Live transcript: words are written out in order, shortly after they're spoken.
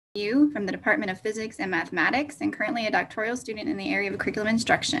You from the Department of Physics and Mathematics and currently a doctoral student in the area of curriculum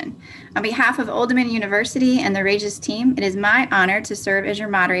instruction. On behalf of Old Dominion University and the REYES team, it is my honor to serve as your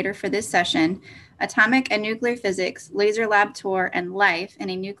moderator for this session, Atomic and Nuclear Physics, Laser Lab Tour, and Life in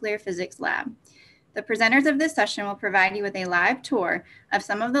a Nuclear Physics Lab. The presenters of this session will provide you with a live tour of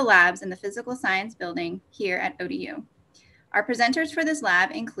some of the labs in the Physical Science Building here at ODU. Our presenters for this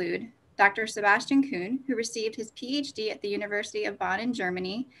lab include Dr. Sebastian Kuhn, who received his PhD at the University of Bonn in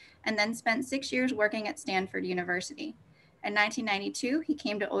Germany and then spent 6 years working at Stanford University. In 1992, he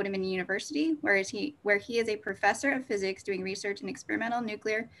came to Old Dominion University, where he is a professor of physics doing research in experimental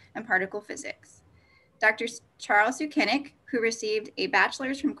nuclear and particle physics. Dr. Charles Sukenik, who received a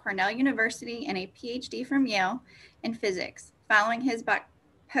bachelor's from Cornell University and a PhD from Yale in physics. Following his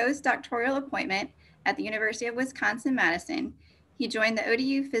postdoctoral appointment at the University of Wisconsin-Madison, he joined the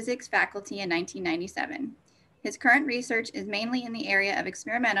ODU physics faculty in 1997. His current research is mainly in the area of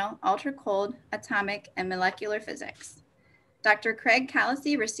experimental, ultra-cold, atomic, and molecular physics. Dr. Craig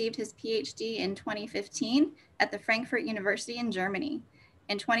Callacy received his PhD in 2015 at the Frankfurt University in Germany.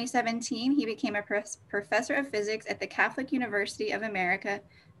 In 2017, he became a professor of physics at the Catholic University of America,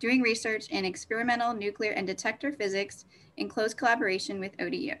 doing research in experimental nuclear and detector physics in close collaboration with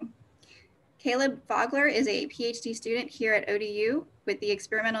ODU. Caleb Vogler is a PhD student here at ODU with the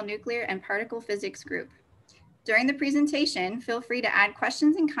Experimental Nuclear and Particle Physics Group. During the presentation, feel free to add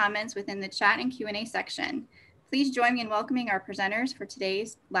questions and comments within the chat and Q&A section. Please join me in welcoming our presenters for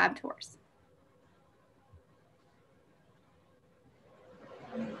today's lab tours.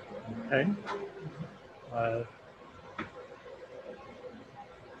 Okay.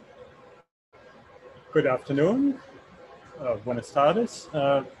 Good afternoon. Buenas tardes.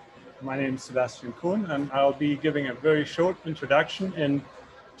 My name is Sebastian Kuhn, and I'll be giving a very short introduction in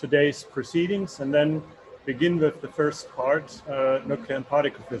today's proceedings and then begin with the first part, nuclear and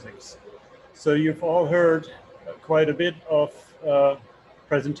particle physics. So you've all heard quite a bit of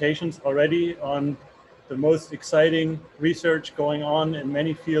presentations already on the most exciting research going on in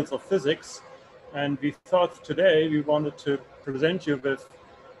many fields of physics. And we thought today we wanted to present you with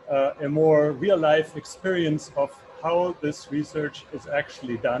a more real-life experience of how this research is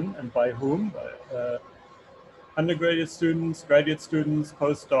actually done and by whom, by undergraduate students, graduate students,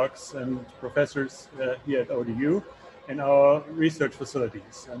 postdocs, and professors here at ODU in our research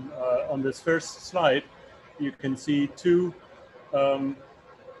facilities. And on this first slide, you can see two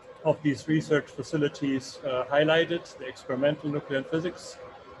of these research facilities highlighted: the experimental nuclear and physics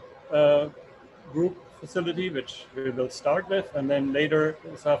group facility, which we will start with, and then later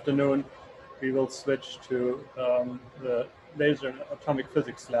this afternoon we will switch to the laser and atomic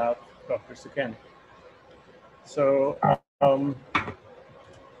physics lab, Dr. Sukenik. So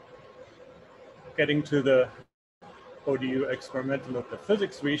getting to the ODU experimental nuclear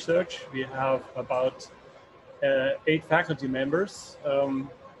physics research, we have about 8 faculty members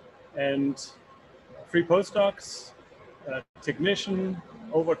and 3 postdocs, a technician,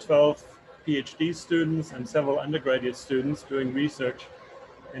 over 12 PhD students, and several undergraduate students doing research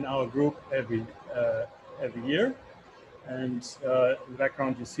in our group every year. And in the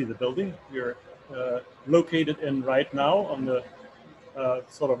background, you see the building we're located in right now on the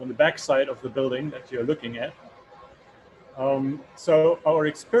sort of on the back side of the building that you're looking at. So our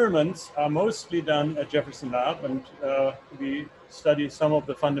experiments are mostly done at Jefferson Lab, and we study some of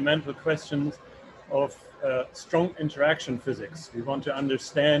the fundamental questions of strong interaction physics. We want to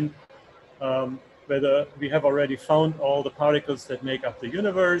understand whether we have already found all the particles that make up the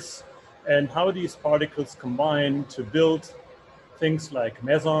universe and how these particles combine to build things like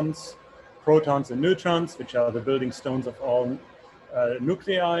mesons, protons and neutrons, which are the building stones of all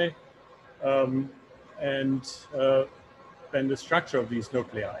nuclei, and then the structure of these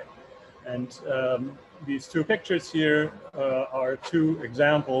nuclei. And these 2 pictures here are 2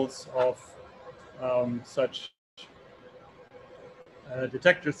 examples of such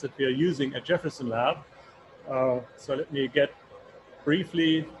detectors that we are using at Jefferson Lab. So let me get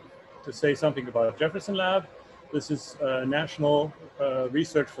briefly to say something about Jefferson Lab. This is a national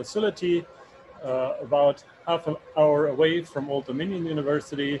research facility about half an hour away from Old Dominion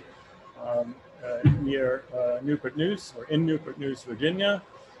University, near Newport News, or in Newport News, Virginia.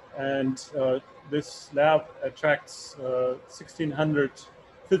 And this lab attracts 1,600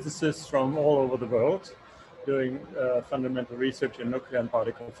 physicists from all over the world doing fundamental research in nuclear and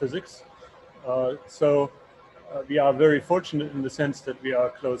particle physics. So we are very fortunate in the sense that we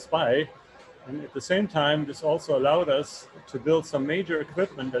are close by. And at the same time, this also allowed us to build some major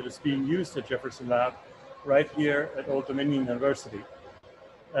equipment that is being used at Jefferson Lab right here at Old Dominion University.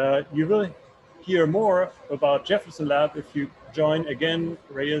 You will hear more about Jefferson Lab if you join again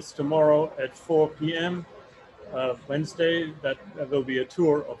Reyes tomorrow at 4 p.m. Wednesday. That will be a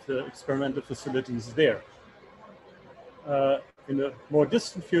tour of the experimental facilities there. In the more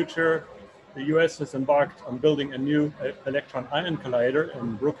distant future, the US has embarked on building a new electron-ion collider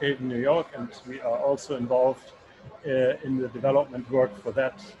in Brookhaven, New York, and we are also involved in the development work for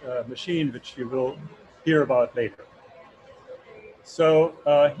that machine, which you will hear about later. So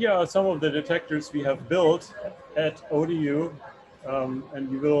here are some of the detectors we have built at ODU,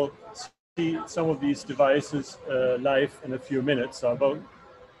 and you will see some of these devices live in a few minutes, so I won't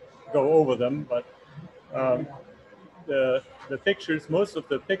go over them, but the pictures, most of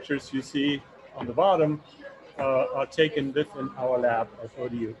the pictures you see on the bottom are taken within our lab at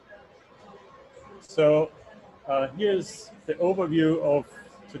ODU. So here's the overview of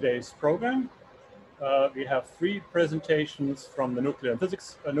today's program. We have 3 presentations from the nuclear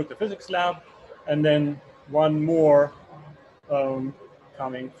physics lab, and then one more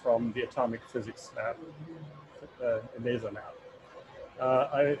coming from the atomic physics lab, laser lab.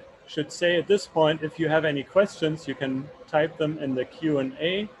 I should say at this point, if you have any questions, you can type them in the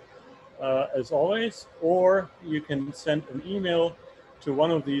Q&A as always, or you can send an email to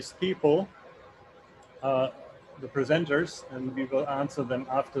one of these people, the presenters, and we will answer them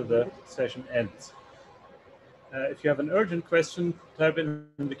after the session ends. If you have an urgent question, type it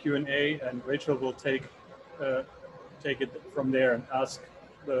in the Q&A, and Rachel will take it from there and ask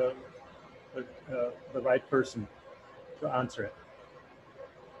the right person to answer it.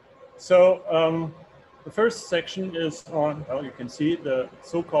 So the first section is on, well, you can see the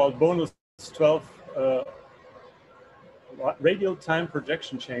so-called bonus 12 radial time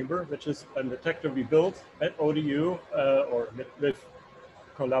projection chamber, which is a detector we built at ODU or with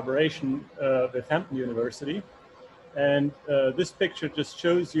collaboration with Hampton University. And this picture just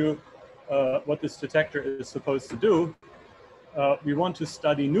shows you what this detector is supposed to do. We want to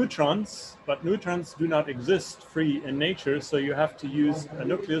study neutrons, but neutrons do not exist free in nature, so you have to use a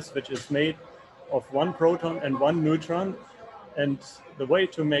nucleus which is made of 1 proton and 1 neutron. And the way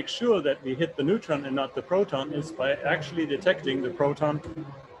to make sure that we hit the neutron and not the proton is by actually detecting the proton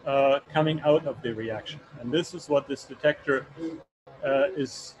coming out of the reaction. And this is what this detector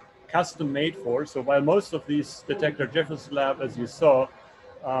is custom made for. So while most of these detector Jefferson Lab, as you saw,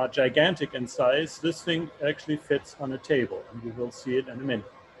 are gigantic in size, this thing actually fits on a table, and you will see it in a minute.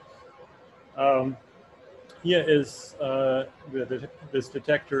 Here is this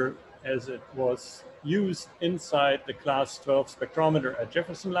detector as it was used inside the class 12 spectrometer at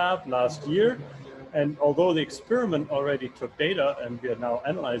Jefferson Lab last year. And although the experiment already took data and we are now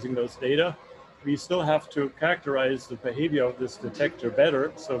analyzing those data, we still have to characterize the behavior of this detector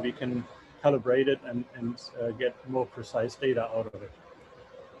better so we can calibrate it and get more precise data out of it.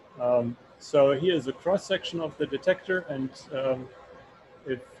 So here's a cross-section of the detector, and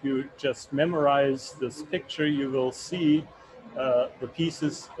if you just memorize this picture, you will see the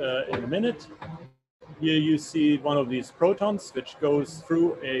pieces in a minute. Here you see one of these protons, which goes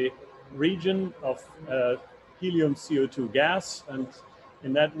through a region of helium CO2 gas, and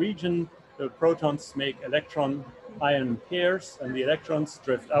in that region, the protons make electron-ion pairs, and the electrons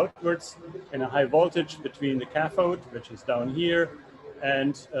drift outwards in a high voltage between the cathode, which is down here,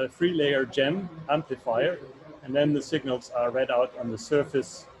 and a 3-layer GEM amplifier, and then the signals are read out on the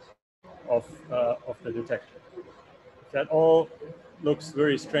surface of the detector. If that all looks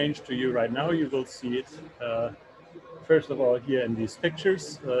very strange to you right now, you will see it first of all here in these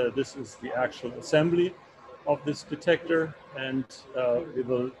pictures. This is the actual assembly of this detector, and we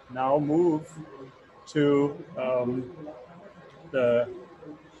will now move to the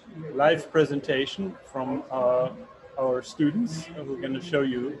live presentation from our students who are going to show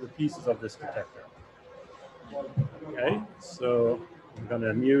you the pieces of this detector. Okay, so I'm going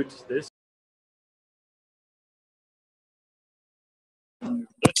to mute this. Okay,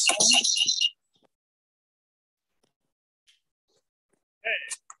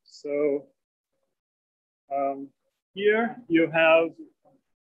 so here you have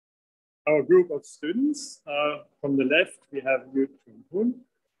our group of students. From the left, we have Yu Chun,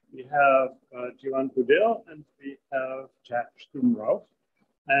 we have Jiwan Pudel, and we have Chad Stubenrauch.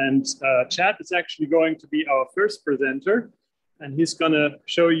 And Chad is actually going to be our first presenter, and he's going to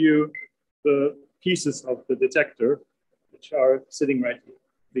show you the pieces of the detector, which are sitting right here.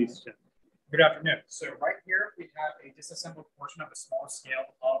 Please, Chad. Good afternoon. So right here, we have a disassembled portion of a small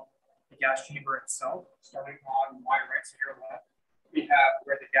scale of the gas chamber itself. Starting on my right, so your left, we have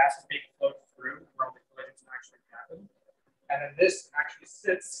where the gas is being flowed through, where all the collisions actually happen. And then this actually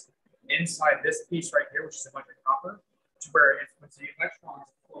sits inside this piece right here, which is a bunch of copper, to where it's, when the electrons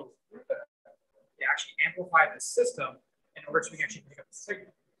flow through that, actually amplify the system in order to actually pick up the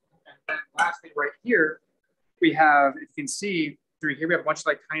signal. And then lastly, right here, we have, if you can see through here, we have a bunch of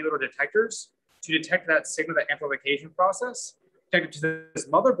like tiny little detectors to detect that signal, that amplification process, connected to this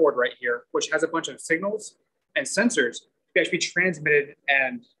motherboard right here, which has a bunch of signals and sensors to actually be transmitted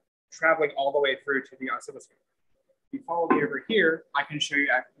and traveling all the way through to the oscilloscope. If you follow me over here, I can show you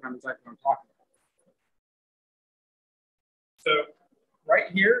exactly what I'm talking about. So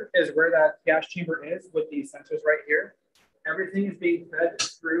right here is where that gas chamber is with these sensors right here. Everything is being fed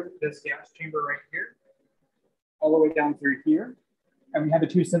through this gas chamber right here, all the way down through here. And we have the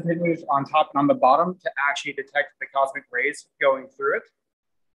two scintillators on top and on the bottom to actually detect the cosmic rays going through it.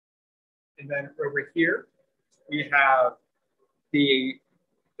 And then over here, we have the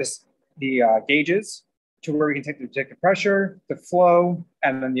gauges to where we can detect the pressure, the flow,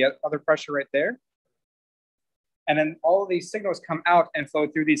 and then the other pressure right there. And then all of these signals come out and flow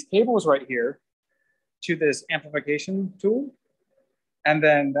through these cables right here to this amplification tool. And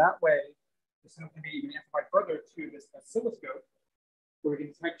then that way, the signal can be even amplified further to this oscilloscope, where we can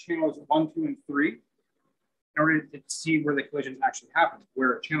detect channels 1, 2, and 3 in order to see where the collisions actually happen,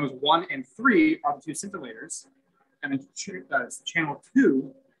 where channels 1 and 3 are the two scintillators, and then channel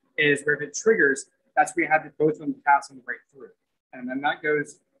 2 is where if it triggers, that's where you have both of them passing right through. And then that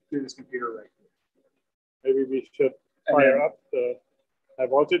goes through this computer right here. Maybe we should fire up the high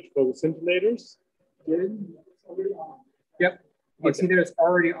voltage for the scintillators. Yep. You can see that it's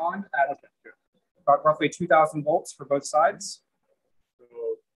already on at about roughly 2,000 volts for both sides. So,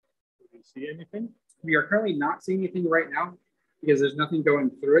 do we see anything? We are currently not seeing anything right now because there's nothing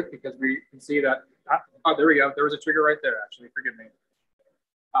going through it, because we can see that, oh, there we go. There was a trigger right there, actually, forgive me.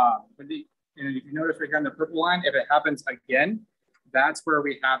 But and if you notice right here on the purple line, if it happens again, that's where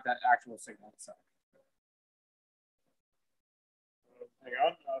we have that actual signal itself. Hang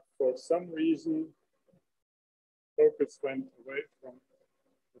on, for some reason, focus went away from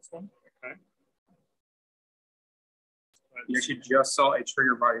this one. Okay. You actually just saw a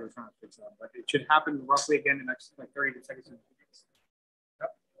trigger bar you were trying to fix that, but it should happen roughly again in the next like 30 seconds.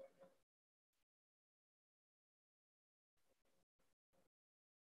 Yep.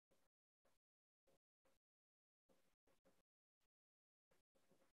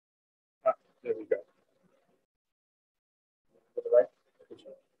 There we go. Right.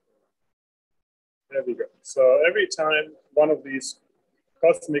 There we go. So every time one of these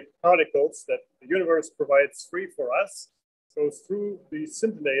cosmic particles that the universe provides free for us goes through these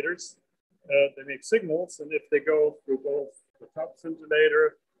scintillators, they make signals, and if they go through both the top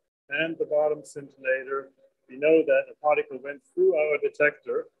scintillator and the bottom scintillator, we know that a particle went through our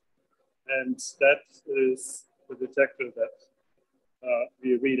detector, and that is the detector that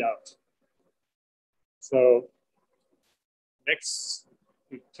we read out. So next,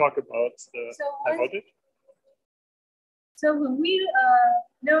 we talk about the high voltage. So when we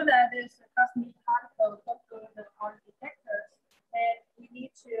know that there's a cosmic particle go through our detectors, and we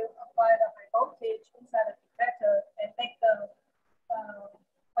need to apply the high voltage inside the detector and make the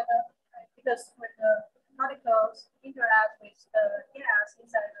because when the particles interact with the gas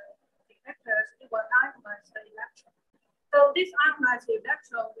inside the detectors, it will ionize the electron. So this ionized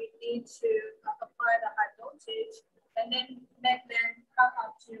electron, we need to apply the high voltage and then make them come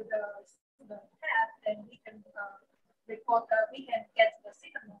up to the pad, and we can report we can get the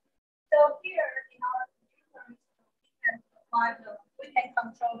signal. So here in our computers, we can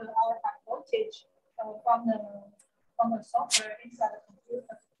control our high voltage from the software inside the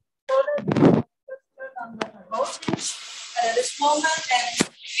computer. So let's turn on the high voltage at this moment, and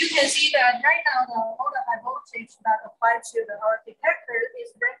you can see that right now all the high voltage that applied to our detector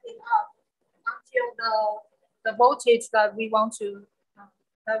is ramping up until the voltage that we want to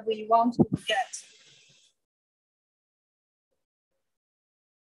get.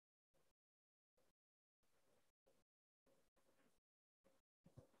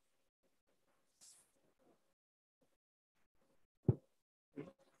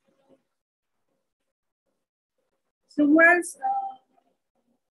 So once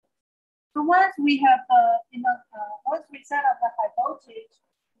we have once we set up the high voltage,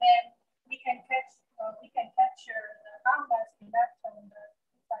 then we can capture the ionized electron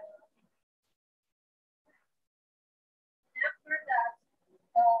inside of it. After that,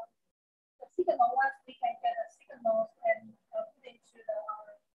 the signal, once we can get a signal and put into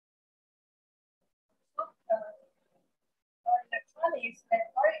our electronics, and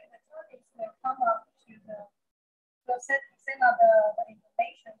our electronics will come up to send out the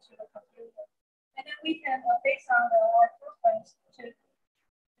information to the computer, and then we can based on our programs to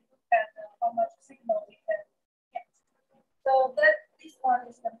look at how much signal we can get. So this one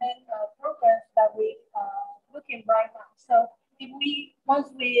is the main program that we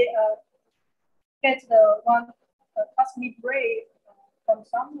we get the one cosmic ray from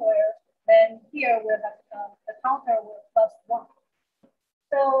somewhere, then here we'll have the counter will +1.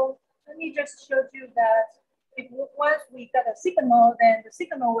 So let me just show you that once we get a signal, then the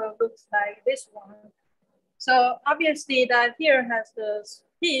signal will look like this one. So obviously that here has the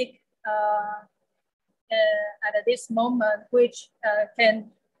peak at this moment, which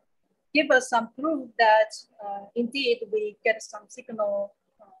can give us some proof that indeed we get some signal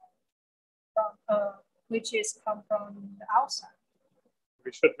which is come from the outside.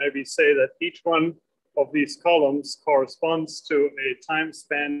 We should maybe say that each one of these columns corresponds to a time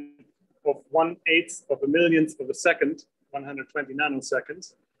span of 1/8 of a millionth of a second, 120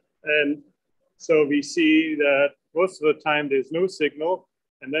 nanoseconds. And so we see that most of the time there's no signal.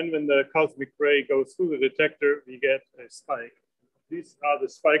 And then when the cosmic ray goes through the detector, we get a spike. These are the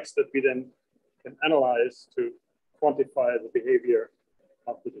spikes that we then can analyze to quantify the behavior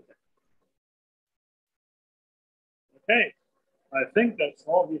of the detector. Okay, I think that's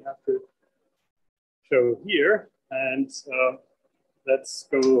all we have to show here. And let's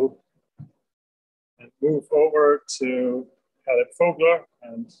go and move over to Caleb Vogler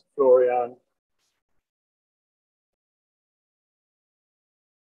and Florian.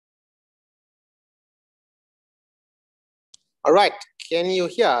 All right, can you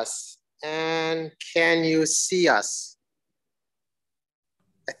hear us? And can you see us?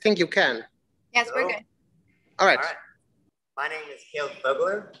 I think you can. Yes, we're good. All right. All right. My name is Caleb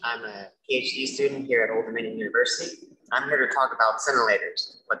Vogler. I'm a PhD student here at Old Dominion University. I'm here to talk about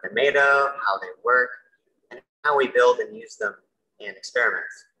scintillators, what they're made of, how they work, and how we build and use them in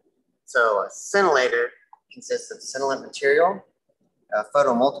experiments. So a scintillator consists of scintillant material, a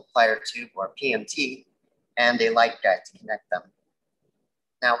photomultiplier tube or PMT, and a light guide to connect them.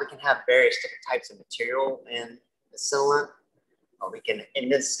 Now we can have various different types of material in the scintillant. We can, in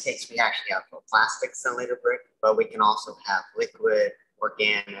this case, we actually have a plastic scintillator brick, but we can also have liquid,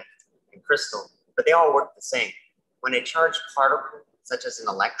 organic, and crystal, but they all work the same. When a charged particle, such as an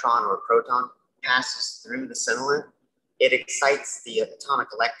electron or a proton, passes through the scintillant, it excites the atomic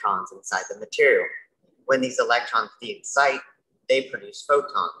electrons inside the material. When these electrons de-excite, they produce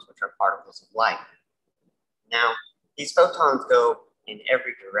photons, which are particles of light. Now, these photons go in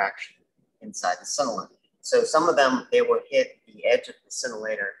every direction inside the scintillant. So some of them, they will hit the edge of the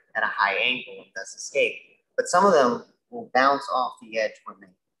scintillator at a high angle and thus escape. But some of them will bounce off the edge when they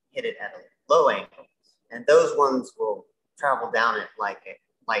hit it at a low angle. And those ones will travel down it like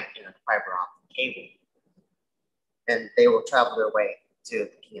in a fiber optic cable. And they will travel their way to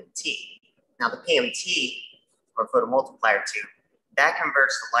the PMT. Now the PMT, or photomultiplier tube, that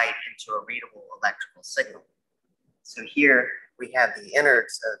converts the light into a readable electrical signal. So here we have the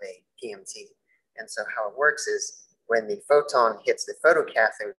innards of a PMT. And so how it works is when the photon hits the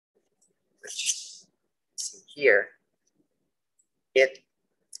photocathode, which you see here, it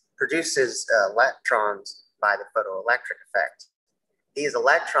produces electrons by the photoelectric effect. These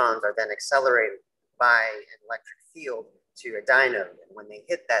electrons are then accelerated by an electric field to a dynode. And when they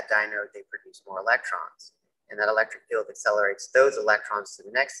hit that dynode, they produce more electrons. And that electric field accelerates those electrons to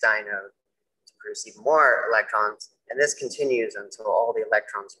the next dynode to produce even more electrons. And this continues until all the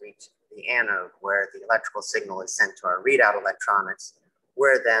electrons reach the anode, where the electrical signal is sent to our readout electronics,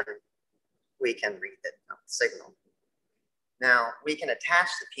 where then we can read the signal. Now, we can attach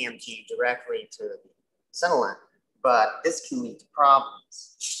the PMT directly to the scintillant, but this can lead to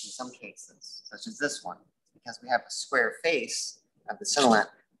problems in some cases, such as this one, because we have a square face of the scintillant,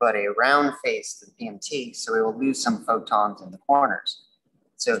 but a round face to the PMT, so we will lose some photons in the corners.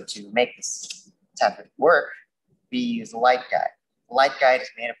 So to make this type of work, we use a light guide. The light guide is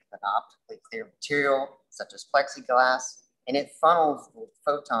made up of an optically clear material, such as plexiglass, and it funnels the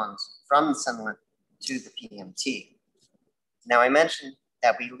photons from the scintillant to the PMT. Now, I mentioned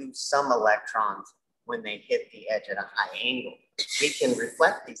that we lose some electrons when they hit the edge at a high angle. We can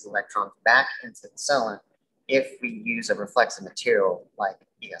reflect these electrons back into the scintillant if we use a reflexive material like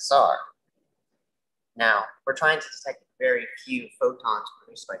ESR. Now, we're trying to detect very few photons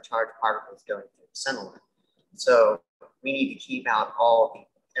produced by charged particles going through the scintillant. So we need to keep out all the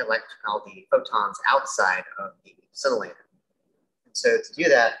photons outside of the scintillator. And so to do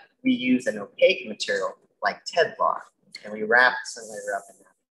that, we use an opaque material like Tedlar, and we wrap the scintillator up in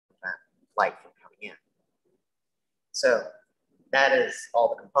that to prevent light from coming in. So that is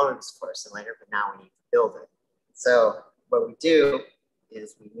all the components for a scintillator, but now we need to build it. So what we do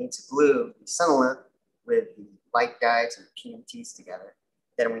is we need to glue the scintillant with the light guides and the PMTs together.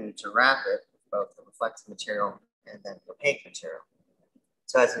 Then we need to wrap it with both the reflective material and then the opaque material.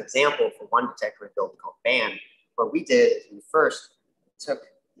 So as an example, for one detector we built called BAND, what we did is we first took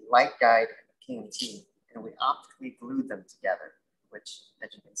light guide and PMT, and we optically glued them together, which,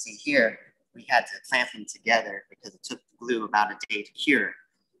 as you can see here, we had to clamp them together because it took the glue about a day to cure.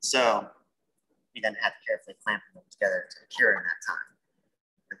 So we then had to carefully clamp them together to cure in that time.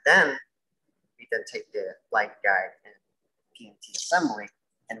 But then we then take the light guide and PMT assembly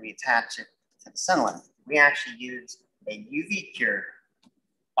and we attach it to the cylinder. We actually used a UV cure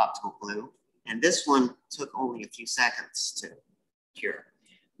optical glue, and this one took only a few seconds to cure.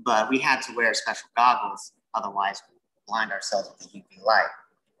 But we had to wear special goggles, otherwise we blind ourselves with the UV light.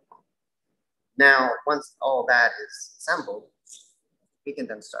 Now, once all that is assembled, we can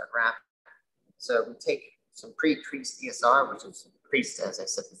then start wrapping. So we take some pre-creased ESR, which is creased, as I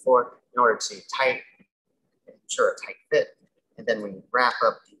said before, in order to ensure a tight fit. And then we wrap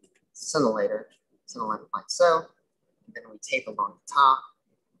up the scintillator like so. And then we tape along the top.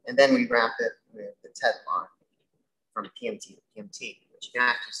 And then we wrap it with the Tedlar from PMT to PMT, which you can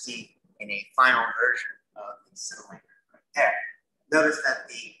actually see in a final version of the scintillator right there. Notice that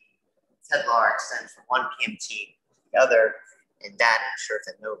the Tedlar extends from one PMT to the other, and that ensures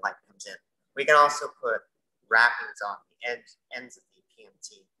that no light comes in. We can also put wrappings on the ends of the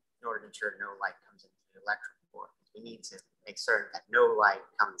PMT in order to ensure no light comes into the electrical board. We need to make certain that no light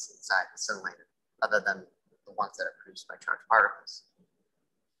comes inside the scintillator other than the ones that are produced by charged particles.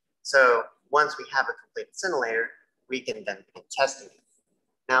 So once we have a completed scintillator, we can then begin testing it.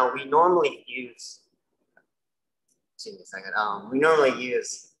 Now we normally use,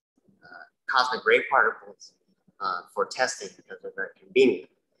 cosmic ray particles for testing because they're very convenient.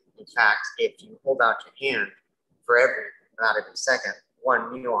 In fact, if you hold out your hand for about every second,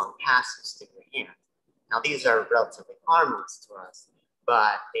 one muon passes through your hand. Now these are relatively harmless to us,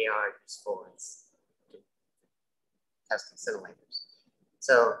 but they are useful in testing scintillators.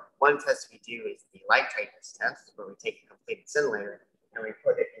 So one test we do is the light tightness test, where we take a completed scintillator and we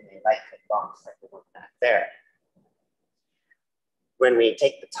put it in a light tight box like the one back there. When we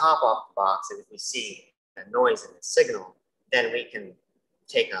take the top off the box and if we see a noise in the signal, then we can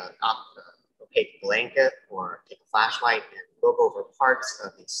take an opaque blanket or take a flashlight and look over parts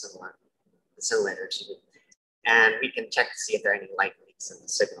of the scintillator, and we can check to see if there are any light leaks in the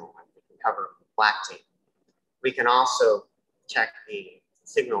signal, and we can cover them with black tape. We can also check the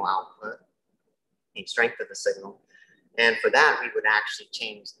signal output, the strength of the signal, and for that we would actually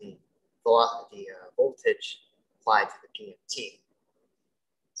change the voltage applied to the PMT.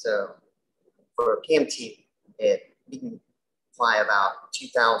 So for PMT, we can apply about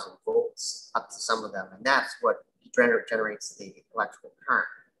 2,000 volts up to some of them, and that's what generates the electrical current.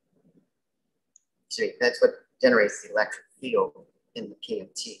 So that's what generates the electric field in the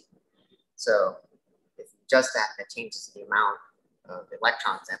PMT. So if you adjust that, that changes the amount of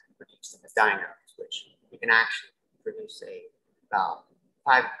electrons that we produce in the diodes, which we can actually produce about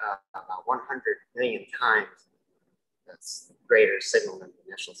 100 million times that's greater signal than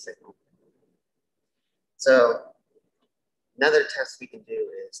the initial signal. So another test we can do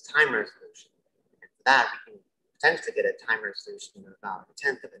is time resolution. And for that, we can potentially get a time resolution of about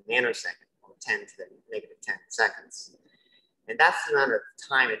 1/10 of a nanosecond, or 10 to the -10 seconds. And that's the amount of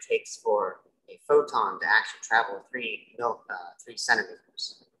time it takes for a photon to actually travel 3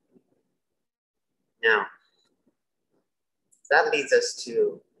 centimeters. Now, that leads us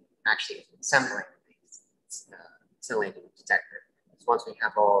to actually assembling the scintillating detector. So once we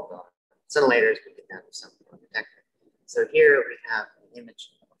have all the scintillators, we can then assemble the detector. So here we have an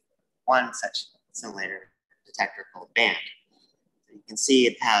image of one such scintillator detector called band. So you can see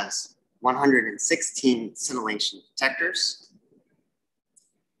it has 116 scintillation detectors.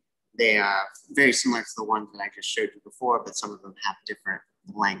 They are very similar to the ones that I just showed you before, but some of them have different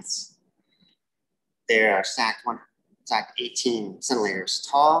lengths. They are stacked 18 scintillators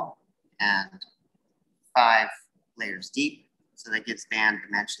tall and 5 layers deep. So that gives band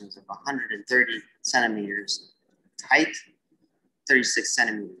dimensions of 130 centimeters height, 36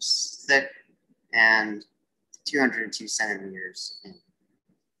 centimeters thick, and 202 centimeters in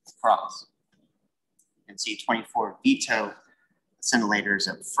across. You can see 24 veto scintillators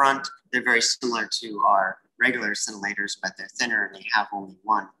up front. They're very similar to our regular scintillators, but they're thinner and they have only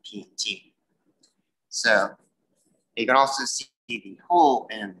one PMT. So you can also see the hole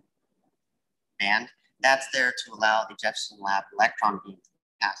in band. That's there to allow the Jefferson Lab electron beam to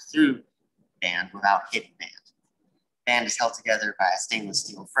pass through band without hitting band. Band is held together by a stainless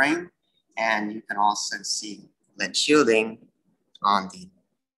steel frame, and you can also see lead shielding on the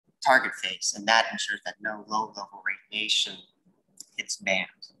target face, and that ensures that no low-level radiation hits band.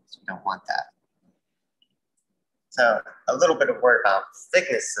 So you don't want that. So a little bit of word about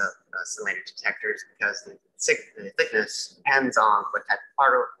thickness of scintillator detectors, because the thickness depends on what type of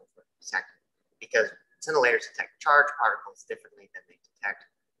particle detected, because scintillators detect charged particles differently than they detect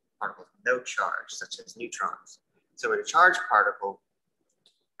particles with no charge, such as neutrons. So in a charged particle,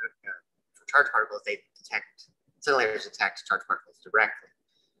 for charged particles, scintillators detect charged particles directly,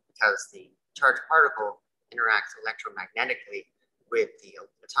 because the charged particle interacts electromagnetically with the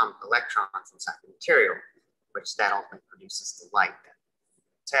atomic electrons inside the material, which that ultimately produces the light that we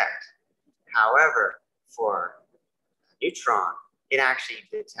detect. However, for a neutron, it actually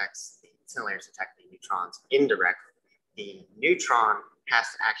detects, the scintillators detect the neutrons indirectly. The neutron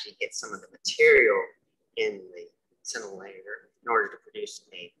has to actually hit some of the material in the scintillator in order to produce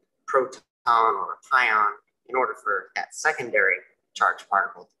a proton or a pion, in order for that secondary charged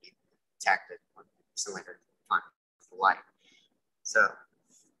particle to be detected when the scintillator finds the light. So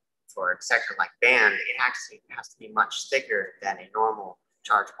for a detector like band, it actually has to be much thicker than a normal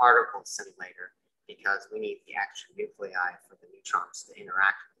charged particle scintillator, because we need the extra nuclei for the neutrons to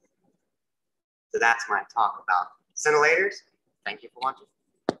interact with it. So that's my talk about scintillators. Thank you for watching.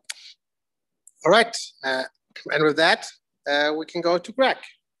 All right, and with that, we can go to Greg.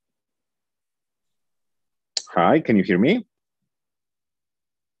 Hi, can you hear me?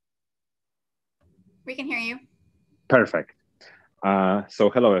 We can hear you. Perfect. So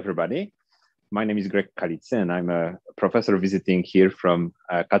hello, everybody. My name is Greg Kalice, and I'm a professor visiting here from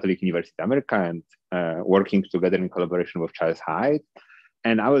Catholic University America and working together in collaboration with Charles Hyde.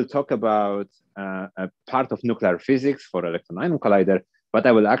 And I will talk about a part of nuclear physics for electron-ion collider, but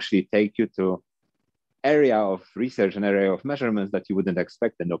I will actually take you to area of research and area of measurements that you wouldn't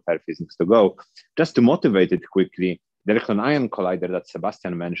expect the nuclear physics to go. Just to motivate it quickly, the electron-ion collider that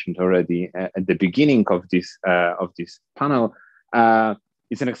Sebastian mentioned already at the beginning of this panel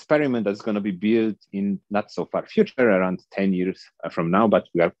is an experiment that's going to be built in not so far future, around 10 years from now, but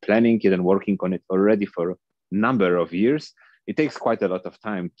we are planning it and working on it already for a number of years. It takes quite a lot of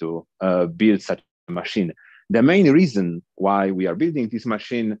time to build such a machine. The main reason why we are building this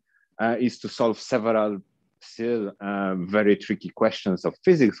machine is to solve several still very tricky questions of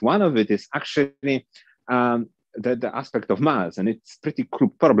physics. One of it is actually the aspect of mass, and it's a pretty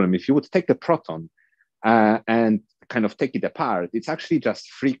crude problem. If you would take a proton and kind of take it apart, it's actually just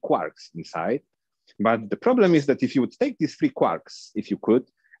 3 quarks inside. But the problem is that if you would take these 3 quarks, if you could,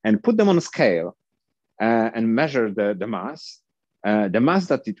 and put them on a scale and measure the mass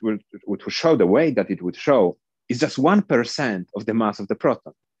that it would show, the way that it would show, is just 1% of the mass of the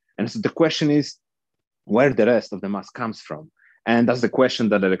proton. And so the question is where the rest of the mass comes from. And that's the question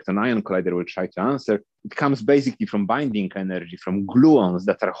that electron-ion collider will try to answer. It comes basically from binding energy, from gluons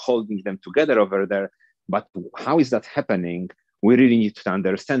that are holding them together over there. But how is that happening? We really need to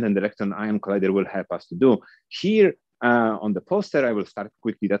understand, and the electron-ion collider will help us to do. Here on the poster, I will start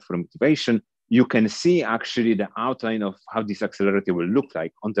quickly that for motivation. You can see actually the outline of how this accelerator will look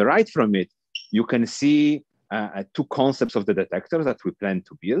like. On the right from it, you can see 2 concepts of the detectors that we plan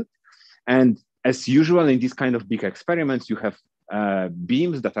to build. And as usual in these kind of big experiments, you have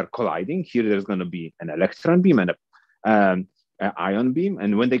beams that are colliding. Here there's going to be an electron beam and an ion beam.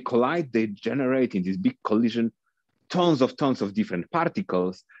 And when they collide, they generate in this big collision tons of different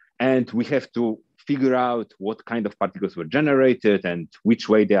particles. And we have to figure out what kind of particles were generated and which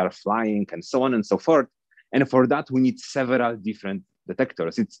way they are flying and so on and so forth. And for that, we need several different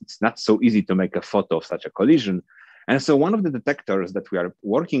detectors. It's not so easy to make a photo of such a collision. And so one of the detectors that we are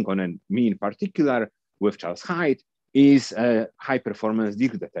working on, and me in particular with Charles Hyde, is a high performance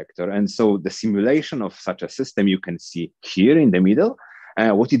Dirac detector. And so the simulation of such a system you can see here in the middle.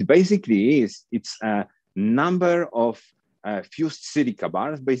 What it basically is, it's a number of fused silica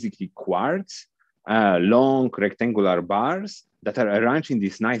bars, basically quartz, long rectangular bars that are arranged in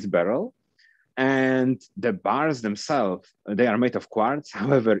this nice barrel. And the bars themselves, they are made of quartz.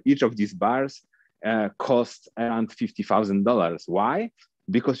 However, each of these bars costs around $50,000. Why?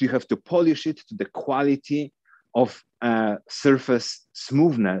 Because you have to polish it to the quality of surface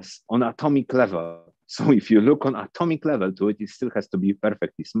smoothness on atomic level. So if you look on atomic level to it, it still has to be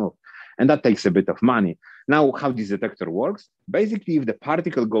perfectly smooth. And that takes a bit of money. Now, how this detector works, basically, if the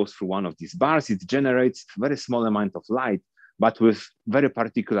particle goes through one of these bars, it generates a very small amount of light, but with very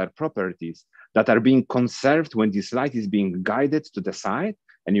particular properties that are being conserved when this light is being guided to the side.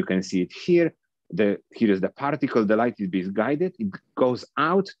 And you can see it here. Here is the particle, the light is being guided. It goes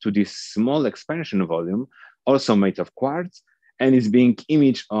out to this small expansion volume, also made of quartz, and is being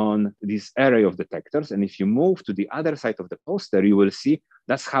imaged on this array of detectors. And if you move to the other side of the poster, you will see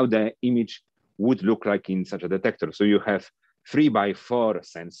that's how the image would look like in such a detector. So you have 3x4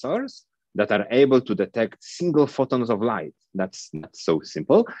 sensors that are able to detect single photons of light. That's not so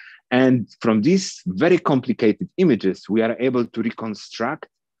simple. And from these very complicated images, we are able to reconstruct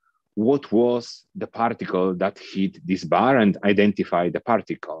what was the particle that hit this bar and identify the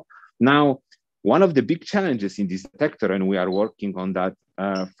particle. Now, one of the big challenges in this detector, and we are working on that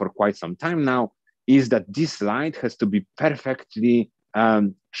for quite some time now, is that this light has to be perfectly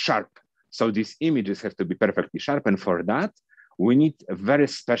sharp. So these images have to be perfectly sharp. And for that, we need a very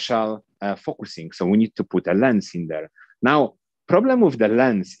special focusing. So we need to put a lens in there. Now, problem with the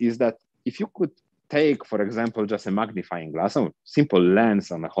lens is that if you could take, for example, just a magnifying glass, a simple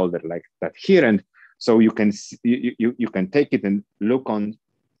lens on a holder like that here, and so you can you can take it and look on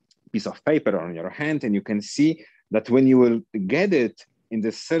a piece of paper on your hand, and you can see that when you will get it in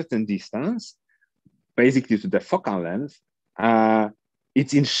a certain distance, basically to the focal length,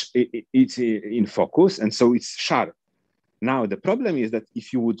 it's in focus, and so it's sharp. Now, the problem is that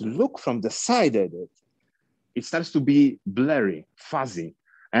if you would look from the side at it, it starts to be blurry, fuzzy,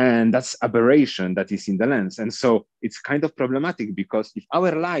 and that's aberration that is in the lens. And so it's kind of problematic because if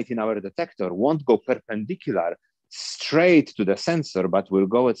our light in our detector won't go perpendicular straight to the sensor, but will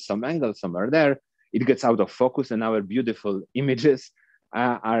go at some angle somewhere there, it gets out of focus and our beautiful images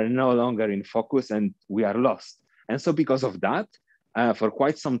are no longer in focus and we are lost. And so because of that, for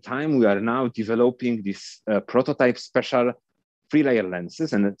quite some time, we are now developing this prototype special 3-layer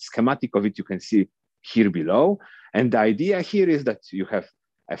lenses, and a schematic of it you can see here below. And the idea here is that you have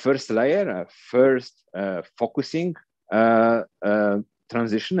a first layer, a first focusing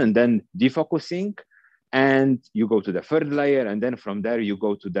transition, and then defocusing, and you go to the third layer, and then from there you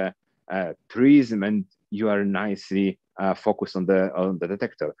go to the prism, and you are nicely focused on the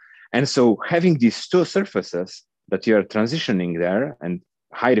detector. And so having these two surfaces that you are transitioning there, and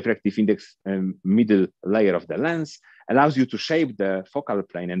high refractive index middle layer of the lens, allows you to shape the focal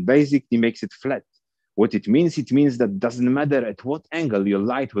plane and basically makes it flat. What it means that doesn't matter at what angle your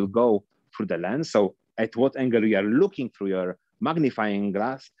light will go through the lens. So at what angle you are looking through your magnifying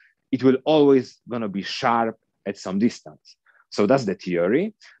glass, it will always gonna be sharp at some distance. So that's the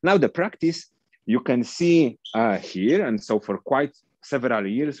theory. Now the practice, you can see here. And so for quite several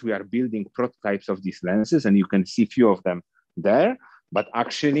years, we are building prototypes of these lenses, and you can see few of them there. But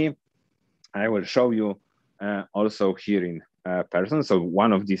actually, I will show you also here in person. So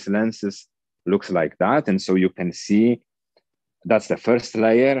one of these lenses looks like that. And so you can see that's the first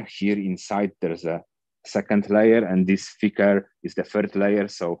layer. Here inside, there's a second layer, and this thicker is the third layer.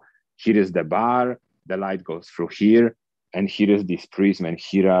 So here is the bar, the light goes through here, and here is this prism, and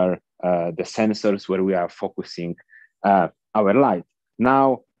here are the sensors where we are focusing our light.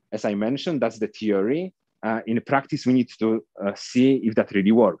 Now, as I mentioned, that's the theory. In practice, we need to see if that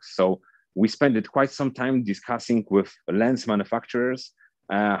really works. So we spent quite some time discussing with lens manufacturers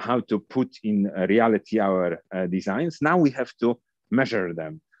how to put in reality our designs. Now we have to measure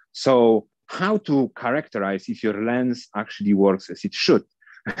them. So how to characterize if your lens actually works as it should?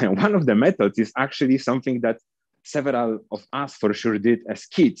 One of the methods is actually something that several of us for sure did as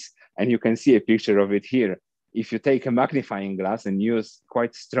kids. And you can see a picture of it here. If you take a magnifying glass and use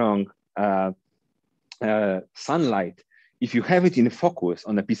quite strong sunlight, if you have it in focus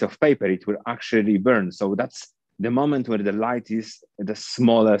on a piece of paper, it will actually burn. So that's the moment where the light is the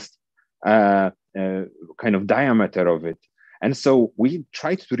smallest kind of diameter of it. And so we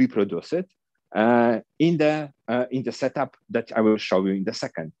tried to reproduce it in the setup that I will show you in the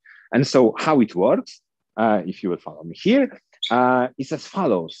second. And so how it works, if you will follow me here, is as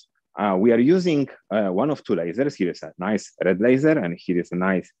follows. We are using one of two lasers. Here is a nice red laser, and here is a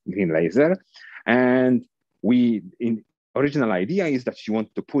nice green laser. And original idea is that you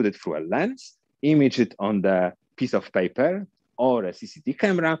want to put it through a lens, image it on the piece of paper or a CCD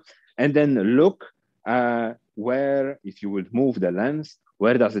camera, and then look where, if you would move the lens,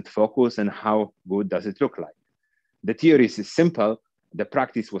 where does it focus and how good does it look like? The theory is simple. The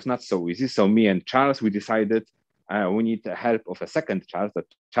practice was not so easy. So me and Charles, we decided we need the help of a second Charles,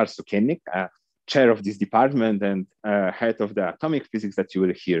 Charles Sukiennik, chair of this department and head of the atomic physics that you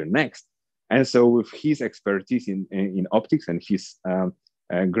will hear next. And so with his expertise in optics and his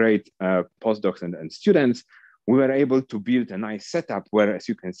great postdocs and students, we were able to build a nice setup where, as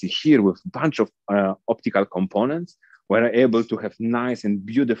you can see here, with a bunch of optical components, we're able to have nice and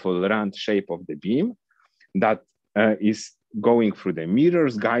beautiful round shape of the beam that is going through the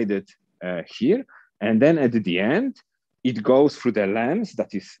mirrors guided here. And then at the end, it goes through the lens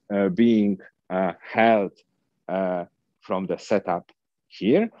that is being held from the setup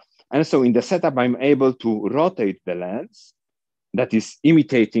here. And so in the setup, I'm able to rotate the lens that is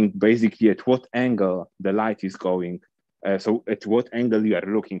imitating basically at what angle the light is going. So at what angle you are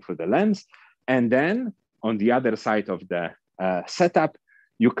looking through the lens. And then on the other side of the setup,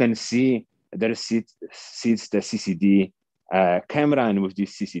 you can see there sits the CCD camera, and with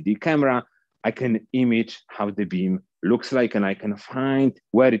this CCD camera, I can image how the beam looks like, and I can find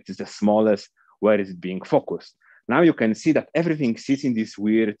where it is the smallest, where is it being focused. Now you can see that everything sits in this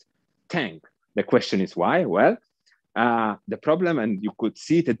weird tank. The question is why? Well, the problem, and you could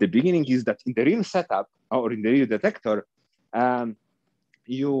see it at the beginning, is that in the real setup or in the real detector,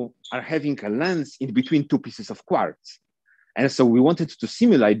 you are having a lens in between two pieces of quartz. And so we wanted to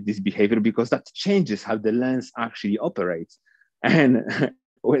simulate this behavior because that changes how the lens actually operates. And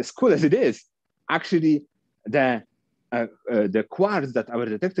as cool as it is, actually the quartz that our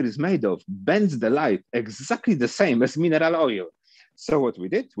detector is made of bends the light exactly the same as mineral oil. So what we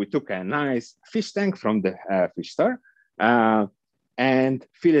did, we took a nice fish tank from the fish store and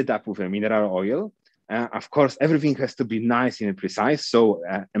filled it up with a mineral oil. Of course, everything has to be nice and precise. So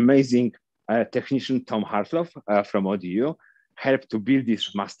amazing technician Tom Hartloff from ODU helped to build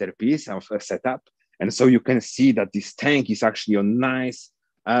this masterpiece of a setup. And so you can see that this tank is actually a nice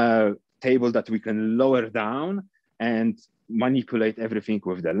table that we can lower down and manipulate everything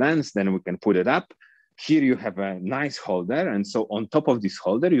with the lens. Then we can put it up. Here you have a nice holder. And so on top of this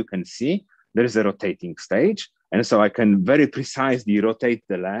holder, you can see there's a rotating stage. And so I can very precisely rotate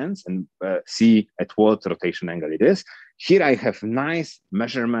the lens and see at what rotation angle it is. Here I have nice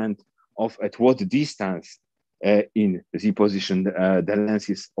measurement of at what distance in Z position the lens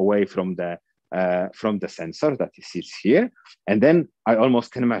is away from the sensor that sits here. And then I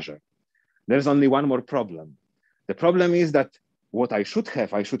almost can measure. There's only one more problem. The problem is that what I should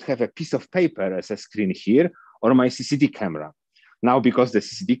have a piece of paper as a screen here or my CCD camera. Now, because the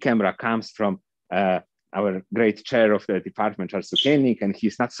CCD camera comes from our great chair of the department, Charles Koenig, and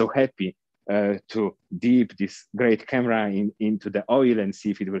he's not so happy to dip this great camera into the oil and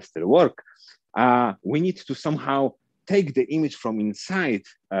see if it will still work. We need to somehow take the image from inside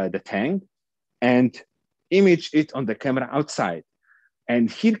the tank and image it on the camera outside. And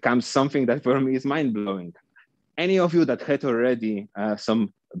here comes something that for me is mind-blowing. Any of you that had already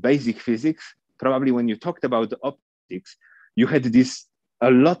some basic physics, probably when you talked about the optics, you had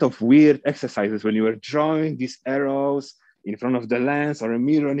a lot of weird exercises when you were drawing these arrows in front of the lens or a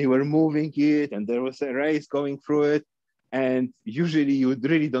mirror and you were moving it and there was a rays going through it. And usually you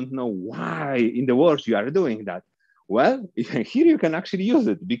really don't know why in the world you are doing that. Well, here you can actually use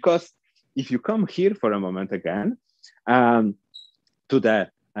it, because if you come here for a moment again to the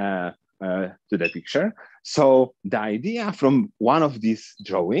picture. So the idea from one of these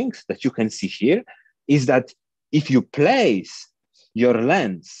drawings that you can see here is that if you place your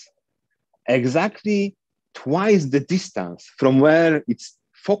lens exactly twice the distance from where it's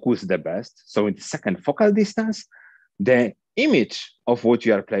focused the best, so in the second focal distance, the image of what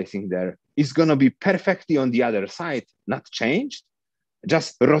you are placing there is going to be perfectly on the other side, not changed,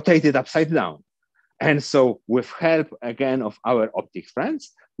 just rotated upside down. And so with help, again, of our optics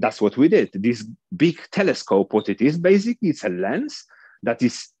friends, that's what we did. This big telescope, what it is, basically, it's a lens that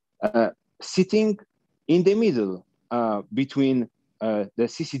is sitting in the middle between the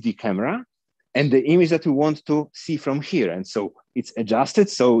CCD camera and the image that we want to see from here. And so it's adjusted,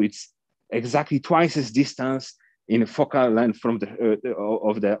 so it's exactly twice as distance in focal length from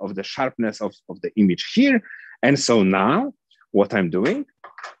of the sharpness of the image here. And so now what I'm doing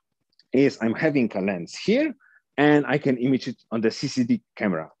is I'm having a lens here and I can image it on the CCD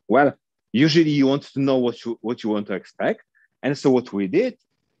camera. Well, usually you want to know what you want to expect. And so what we did,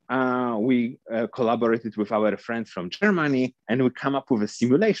 we collaborated with our friends from Germany and we come up with a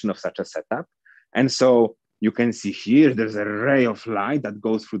simulation of such a setup. And so you can see here, there's a ray of light that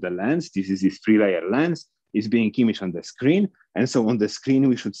goes through the lens. This is this 3-layer lens. It's being imaged on the screen. And so on the screen,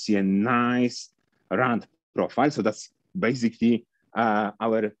 we should see a nice round profile. So that's basically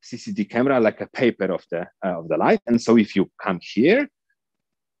our CCD camera, like a paper of the light. And so if you come here,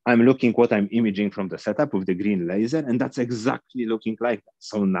 I'm looking what I'm imaging from the setup with the green laser, and that's exactly looking like that.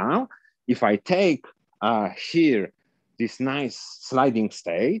 So now, if I take here this nice sliding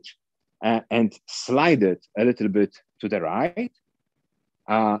stage and slide it a little bit to the right,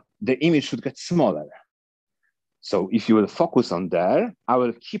 the image should get smaller. So if you will focus on there, I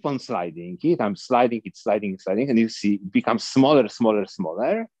will keep on sliding it. I'm sliding it, sliding, sliding, and you see it becomes smaller, smaller,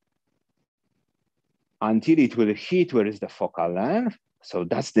 smaller until it will hit where is the focal length. So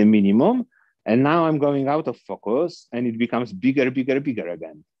that's the minimum. And now I'm going out of focus and it becomes bigger, bigger, bigger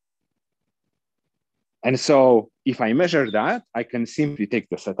again. And so if I measure that, I can simply take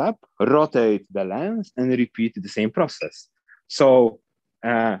the setup, rotate the lens, and repeat the same process. So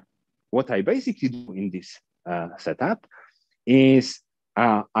what I basically do in this setup is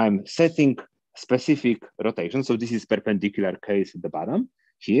I'm setting specific rotation. So this is perpendicular case at the bottom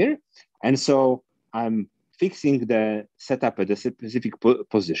here. And so I'm fixing the setup at a specific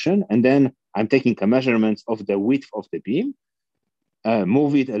position, and then I'm taking a measurement of the width of the beam,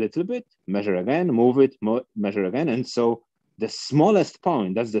 move it a little bit, measure again, move it, measure again. And so the smallest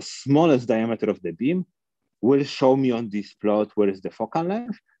point, that's the smallest diameter of the beam, will show me on this plot where is the focal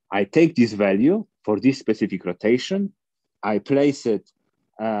length. I take this value for this specific rotation, I place it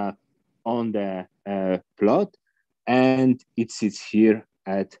on the plot, and it sits here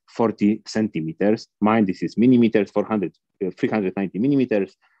at 40 centimeters. Mine, this is millimeters, 390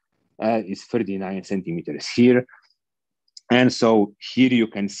 millimeters is 39 centimeters here. And so here you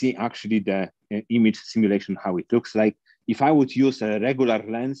can see actually the image simulation, how it looks like. If I would use a regular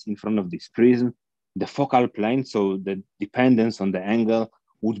lens in front of this prism, the focal plane, so the dependence on the angle,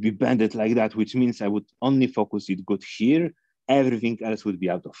 would be bended like that, which means I would only focus it good here. Everything else would be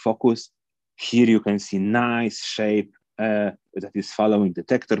out of focus. Here you can see nice shape that is following the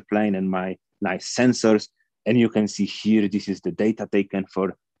detector plane and my nice sensors. And you can see here, this is the data taken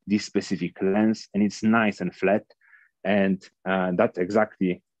for this specific lens, and it's nice and flat. And that's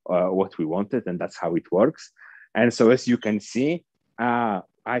exactly what we wanted, and that's how it works. And so as you can see,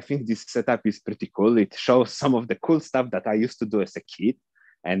 I think this setup is pretty cool. It shows some of the cool stuff that I used to do as a kid,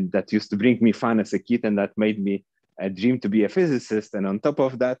 and that used to bring me fun as a kid, and that made me dream to be a physicist. And on top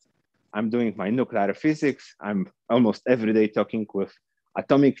of that, I'm doing my nuclear physics. I'm almost every day talking with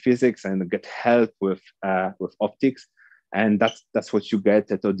atomic physics and get help with optics. And that's what you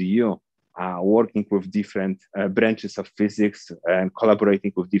get at ODU, working with different branches of physics and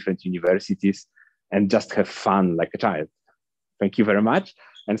collaborating with different universities, and just have fun like a child. Thank you very much.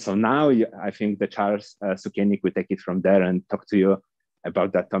 And so now I think that Charles Sukienik will take it from there and talk to you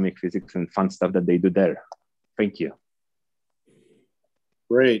about the atomic physics and fun stuff that they do there. Thank you.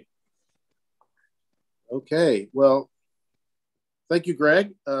 Great. Okay, well, thank you,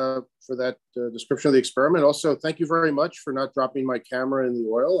 Greg, for that description of the experiment. Also, thank you very much for not dropping my camera in the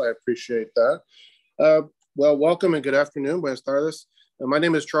oil. I appreciate that. Well, welcome and good afternoon. Buenas tardes. My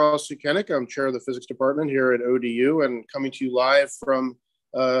name is Charles Sukienik. I'm chair of the physics department here at ODU, and coming to you live from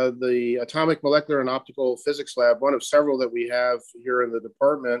the Atomic, Molecular, and Optical Physics Lab, one of several that we have here in the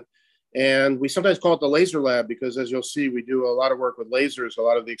department. And we sometimes call it the laser lab because, as you'll see, we do a lot of work with lasers. A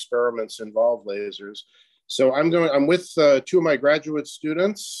lot of the experiments involve lasers. So I'm with two of my graduate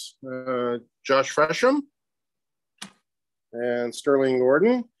students, Josh Fresham and Sterling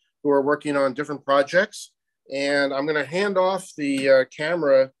Gordon, who are working on different projects. And I'm going to hand off the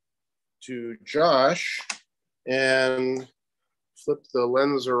camera to Josh and flip the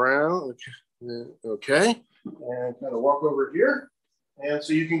lens around. Okay, and kind of walk over here. And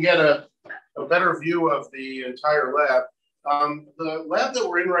so you can get a better view of the entire lab. The lab that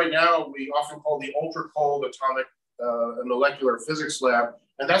we're in right now, we often call the ultra cold atomic and molecular physics lab.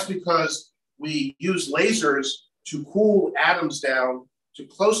 And that's because we use lasers to cool atoms down to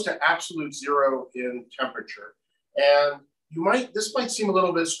close to absolute zero in temperature. And this might seem a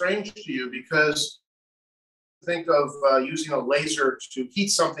little bit strange to you because think of using a laser to heat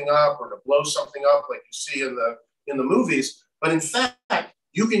something up or to blow something up like you see in the movies. But in fact,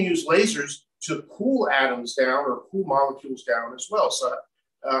 you can use lasers to cool atoms down or cool molecules down as well. So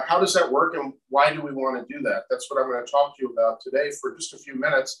how does that work and why do we want to do that? That's what I'm going to talk to you about today for just a few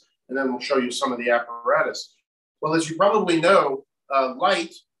minutes, and then we'll show you some of the apparatus. Well, as you probably know,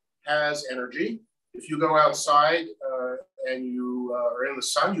 light has energy. If you go outside and you are in the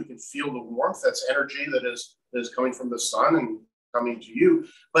sun, you can feel the warmth. That's energy that is coming from the sun and coming to you.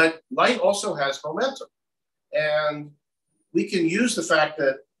 But light also has momentum. And we can use the fact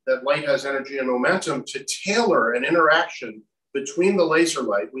that light has energy and momentum to tailor an interaction between the laser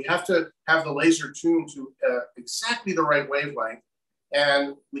light. We have to have the laser tuned to exactly the right wavelength,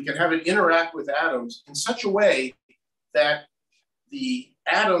 and we can have it interact with atoms in such a way that the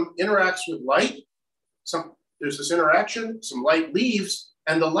atom interacts with light. There's this interaction, some light leaves,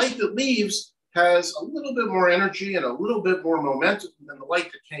 and the light that leaves has a little bit more energy and a little bit more momentum than the light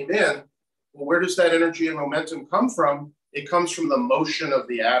that came in. Well, where does that energy and momentum come from? It comes from the motion of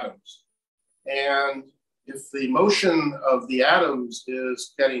the atoms. And if the motion of the atoms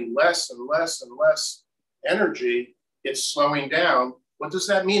is getting less and less and less energy, it's slowing down. What does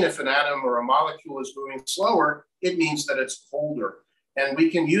that mean if an atom or a molecule is moving slower? It means that it's colder. And we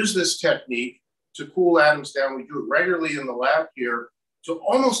can use this technique to cool atoms down. We do it regularly in the lab here to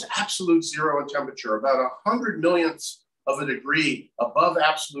almost absolute zero in temperature, about 100 millionths of a degree above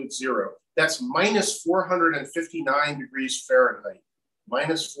absolute zero. That's minus 459 degrees Fahrenheit.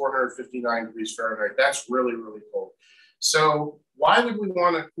 Minus 459 degrees Fahrenheit. That's really, really cold. So why would we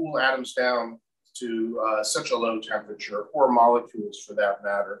want to cool atoms down to such a low temperature, or molecules for that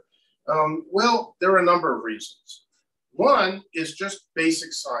matter? Well, there are a number of reasons. One is just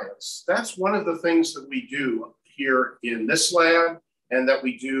basic science. That's one of the things that we do here in this lab and that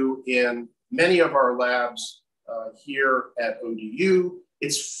we do in many of our labs here at ODU.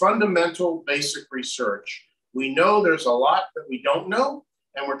 It's fundamental basic research. We know there's a lot that we don't know,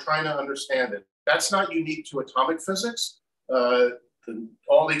 and we're trying to understand it. That's not unique to atomic physics.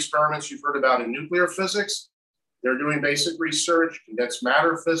 All the experiments you've heard about in nuclear physics, they're doing basic research, condensed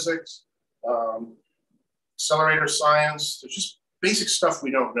matter physics, accelerator science. There's just basic stuff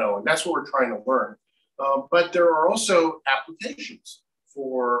we don't know, and that's what we're trying to learn. But there are also applications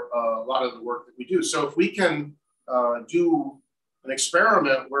for a lot of the work that we do. So if we can do an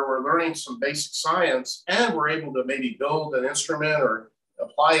experiment where we're learning some basic science and we're able to maybe build an instrument or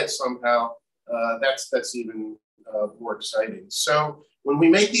apply it somehow, that's even more exciting. So when we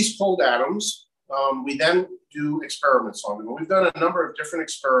make these cold atoms, we then do experiments on them. And we've done a number of different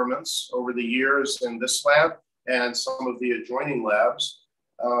experiments over the years in this lab and some of the adjoining labs.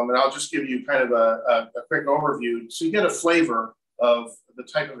 And I'll just give you kind of a quick overview so you get a flavor of the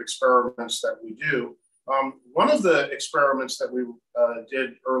type of experiments that we do. One of the experiments that we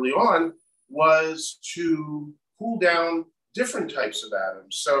did early on was to cool down different types of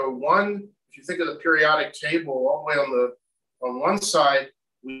atoms. So one, if you think of the periodic table, all the way on one side,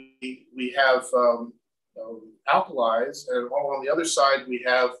 we have alkalis, and all on the other side, we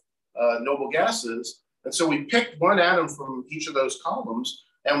have noble gases. And so we picked one atom from each of those columns,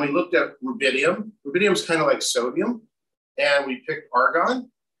 and we looked at rubidium. Rubidium is kind of like sodium. And we picked argon.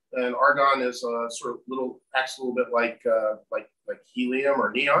 And argon is a sort of acts a little bit like helium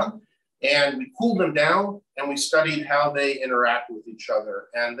or neon. And we cooled them down and we studied how they interact with each other.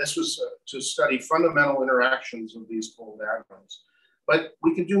 And this was to study fundamental interactions of these cold atoms. But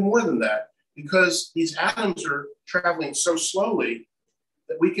we can do more than that because these atoms are traveling so slowly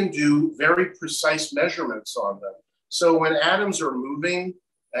that we can do very precise measurements on them. So when atoms are moving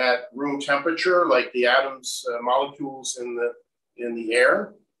at room temperature, like the atoms, molecules in the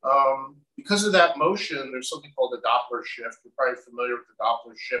air, because of that motion, there's something called a Doppler shift. You're probably familiar with the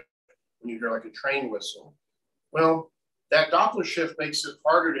Doppler shift when you hear like a train whistle. Well, that Doppler shift makes it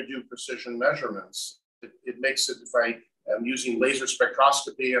harder to do precision measurements. It makes it, if I am using laser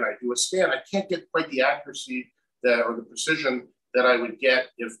spectroscopy and I do a scan, I can't get quite the accuracy or the precision that I would get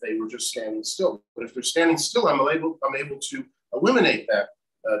if they were just standing still. But if they're standing still, I'm able to eliminate that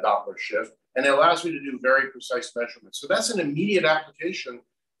Doppler shift, and it allows me to do very precise measurements. So that's an immediate application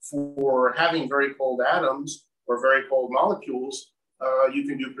for having very cold atoms or very cold molecules. You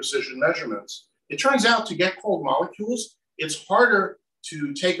can do precision measurements. It turns out to get cold molecules, it's harder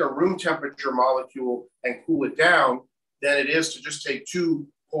to take a room temperature molecule and cool it down than it is to just take two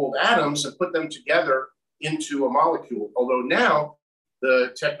cold atoms and put them together into a molecule. Although now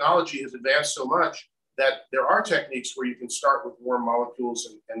the technology has advanced so much that there are techniques where you can start with warm molecules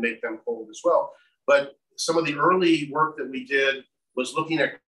and make them cold as well. But some of the early work that we did was looking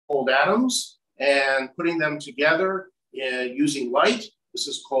at cold atoms and putting them together using light. This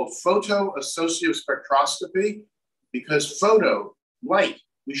is called photo-associative spectroscopy, because light,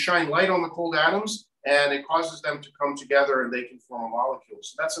 we shine light on the cold atoms and it causes them to come together and they can form a molecule.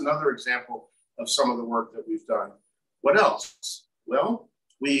 So that's another example of some of the work that we've done. What else? Well,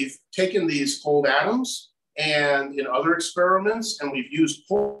 we've taken these cold atoms and in other experiments, and we've used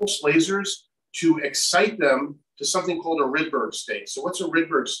pulse lasers to excite them to something called a Rydberg state. So what's a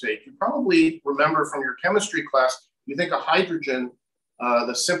Rydberg state? You probably remember from your chemistry class, you think of hydrogen,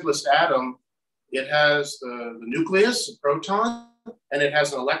 the simplest atom, it has the nucleus, a proton, and it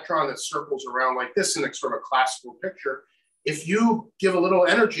has an electron that circles around like this in a sort of classical picture. If you give a little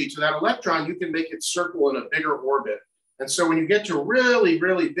energy to that electron, you can make it circle in a bigger orbit. And so when you get to really,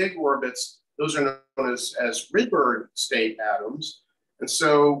 really big orbits, those are known as Rydberg state atoms. And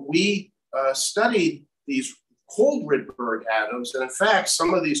so we studied these cold Rydberg atoms. And in fact,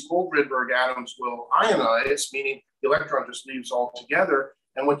 some of these cold Rydberg atoms will ionize, meaning the electron just leaves altogether.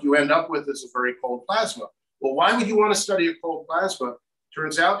 And what you end up with is a very cold plasma. Well, why would you want to study a cold plasma?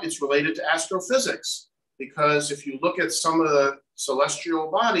 Turns out it's related to astrophysics, because if you look at some of the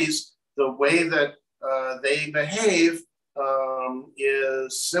celestial bodies, the way that they behave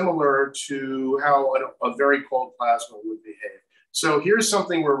is similar to how a very cold plasma would behave. So here's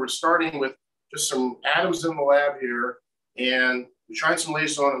something where we're starting with just some atoms in the lab here, and we shine some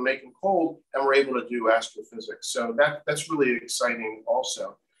lasers on and make them cold, and we're able to do astrophysics. So that's really exciting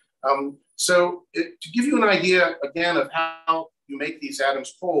also. To give you an idea, again, of how you make these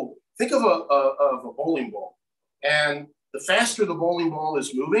atoms cold, think of a bowling ball. And the faster the bowling ball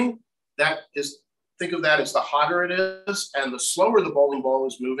is moving, think of that as the hotter it is. And the slower the bowling ball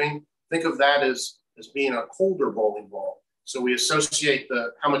is moving, think of that as being a colder bowling ball. So we associate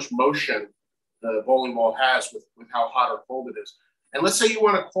how much motion the bowling ball has with how hot or cold it is. And let's say you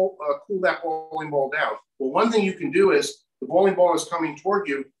want to cool that bowling ball down. Well, one thing you can do is the bowling ball is coming toward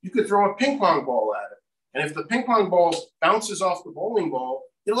you. You could throw a ping pong ball at it. And if the ping pong ball bounces off the bowling ball,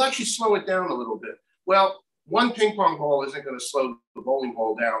 it'll actually slow it down a little bit. Well, one ping pong ball isn't going to slow the bowling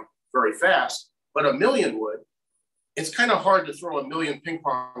ball down very fast, but a million would. It's kind of hard to throw a million ping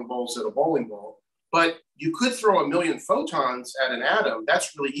pong balls at a bowling ball, but you could throw a million photons at an atom.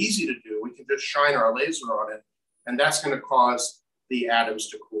 That's really easy to do. We can just shine our laser on it, and that's going to cause the atoms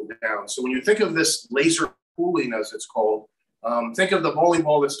to cool down. So when you think of this laser cooling, as it's called, think of the bowling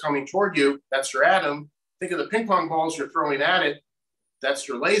ball that's coming toward you, that's your atom. Think of the ping pong balls you're throwing at it, that's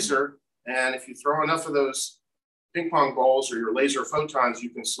your laser. And if you throw enough of those ping pong balls or your laser photons, you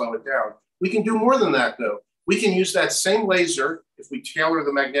can slow it down. We can do more than that, though. We can use that same laser, if we tailor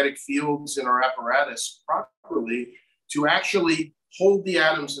the magnetic fields in our apparatus properly, to actually hold the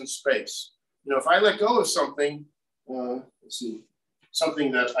atoms in space. You know, if I let go of something, let's see,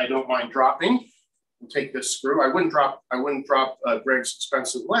 something that I don't mind dropping, I'll take this screw. I wouldn't drop Greg's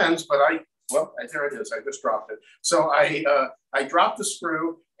expensive lens, but there it is. I just dropped it. So I dropped the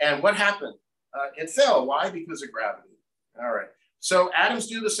screw, and what happened? It fell. Why? Because of gravity. All right. So atoms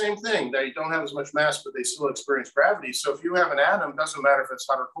do the same thing. They don't have as much mass, but they still experience gravity. So if you have an atom, doesn't matter if it's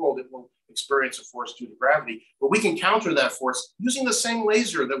hot or cold, it will experience a force due to gravity. But we can counter that force using the same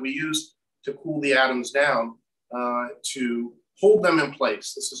laser that we use to cool the atoms down to hold them in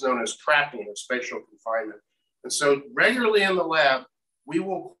place. This is known as trapping or spatial confinement. And so regularly in the lab, we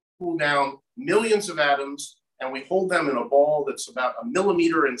will cool down millions of atoms, and we hold them in a ball that's about a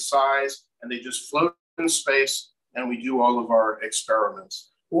millimeter in size, and they just float in space, and we do all of our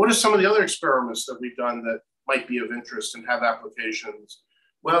experiments. But what are some of the other experiments that we've done that might be of interest and have applications?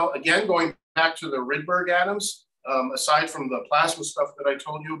 Well, again, going back to the Rydberg atoms, aside from the plasma stuff that I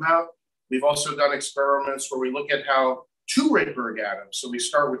told you about, we've also done experiments where we look at how two Rydberg atoms, so we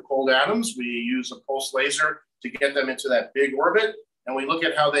start with cold atoms, we use a pulse laser to get them into that big orbit, and we look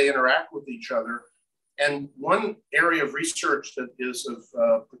at how they interact with each other. And one area of research that is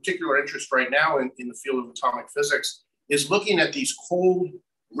of particular interest right now in the field of atomic physics is looking at these cold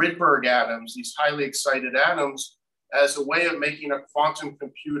Rydberg atoms, these highly excited atoms, as a way of making a quantum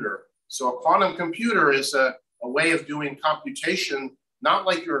computer. So a quantum computer is a way of doing computation, not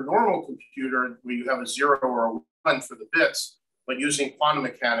like your normal computer where you have a 0 or a 1 for the bits, but using quantum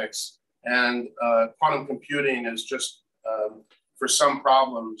mechanics. And quantum computing is just, for some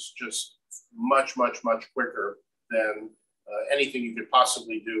problems, just much, much, much quicker than anything you could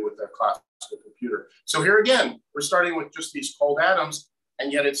possibly do with a classical computer. So here again, we're starting with just these cold atoms,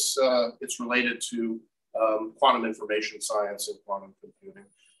 and yet it's related to quantum information science and quantum computing.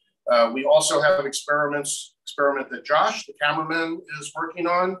 We also have experiment that Josh, the cameraman, is working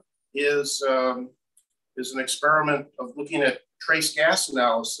on is an experiment of looking at trace gas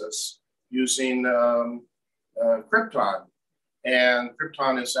analysis using krypton. And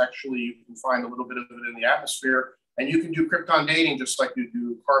krypton is actually, you can find a little bit of it in the atmosphere, and you can do krypton dating just like you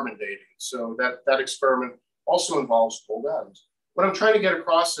do carbon dating. So that experiment also involves cold atoms. What I'm trying to get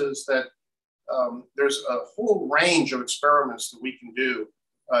across is that there's a whole range of experiments that we can do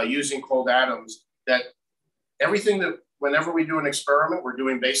using cold atoms, that everything that whenever we do an experiment, we're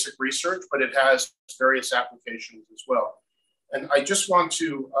doing basic research, but it has various applications as well. And I just want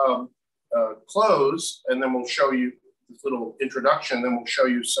to close, and then we'll show you this little introduction, then we'll show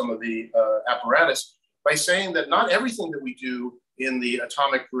you some of the apparatus, by saying that not everything that we do in the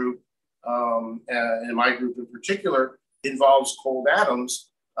atomic group, and in my group in particular, involves cold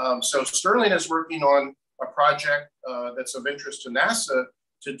atoms. So Sterling is working on a project that's of interest to NASA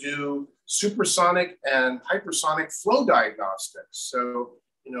to do supersonic and hypersonic flow diagnostics. So,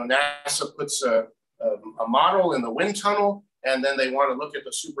 you know, NASA puts a model in the wind tunnel, and then they want to look at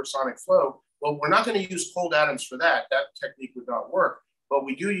the supersonic flow. Well, we're not going to use cold atoms for that. That technique would not work, but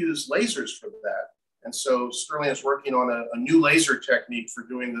we do use lasers for that. And so Sterling is working on a new laser technique for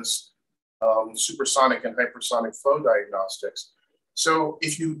doing this supersonic and hypersonic flow diagnostics. So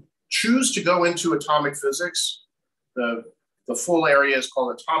if you choose to go into atomic physics, the full area is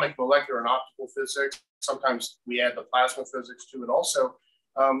called atomic, molecular, and optical physics. Sometimes we add the plasma physics to it also.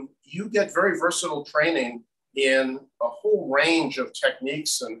 You get very versatile training in a whole range of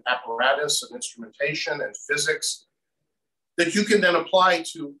techniques and apparatus and instrumentation and physics that you can then apply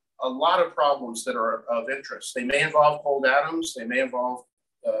to a lot of problems that are of interest. They may involve cold atoms, they may involve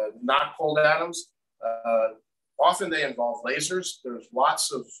not cold atoms. Often they involve lasers. There's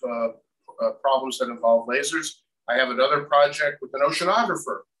lots of problems that involve lasers. I have another project with an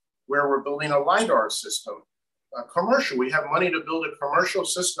oceanographer where we're building a LiDAR system. Commercial, we have money to build a commercial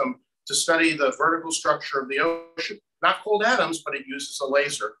system to study the vertical structure of the ocean. Not cold atoms, but it uses a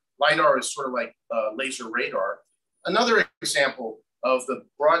laser. LiDAR is sort of like laser radar. Another example of the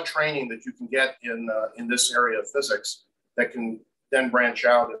broad training that you can get in this area of physics that can then branch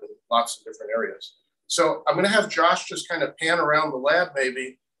out in lots of different areas. So I'm going to have Josh just kind of pan around the lab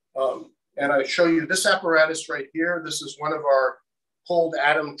maybe, and I show you this apparatus right here. This is one of our cold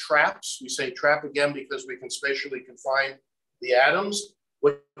atom traps. We say trap again because we can spatially confine the atoms.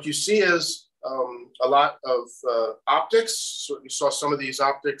 What you see is a lot of optics. So you saw some of these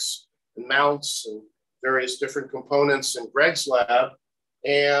optics and mounts and various different components in Greg's lab.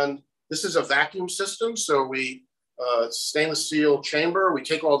 And this is a vacuum system. So we stainless steel chamber, we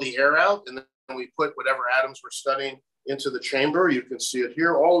take all the air out and then we put whatever atoms we're studying into the chamber. You can see it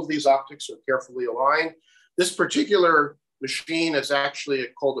here. All of these optics are carefully aligned. This particular machine is actually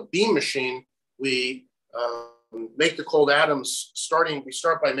called a beam machine. We make the cold atoms we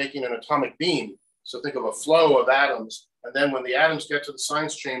start by making an atomic beam. So think of a flow of atoms. And then when the atoms get to the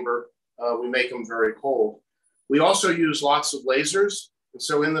science chamber, we make them very cold. We also use lots of lasers. And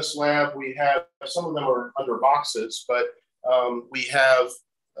so in this lab, we have, some of them are under boxes, but we have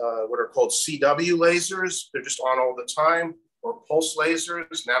what are called CW lasers. They're just on all the time, or pulse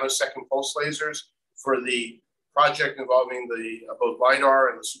lasers, nanosecond pulse lasers for the project involving both LiDAR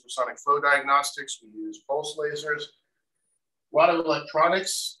and the supersonic flow diagnostics. We use pulse lasers. A lot of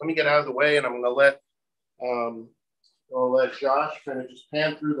electronics. Let me get out of the way, and I'm going to let Josh kind of just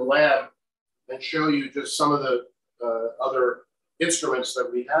pan through the lab and show you just some of the other instruments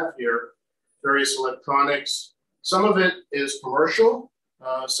that we have here, various electronics. Some of it is commercial,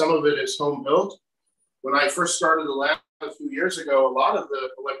 some of it is home built. When I first started the lab a few years ago, a lot of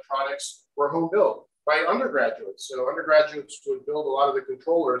the electronics were home built by undergraduates. So undergraduates would build a lot of the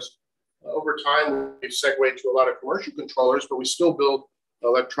controllers. Over time, we've segued to a lot of commercial controllers, but we still build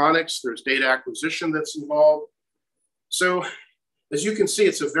electronics. There's data acquisition that's involved. So as you can see,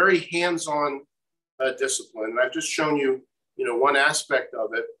 it's a very hands-on discipline. And I've just shown you, one aspect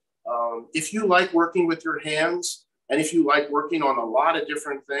of it. If you like working with your hands, and if you like working on a lot of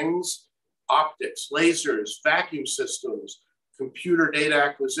different things, optics, lasers, vacuum systems, computer data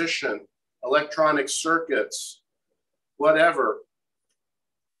acquisition, electronic circuits, whatever,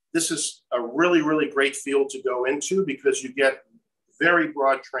 this is a really, really great field to go into because you get very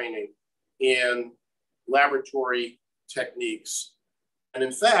broad training in laboratory techniques. And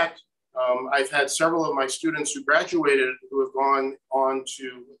in fact, I've had several of my students who graduated who have gone on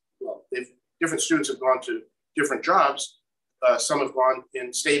to, different students have gone to different jobs. Some have gone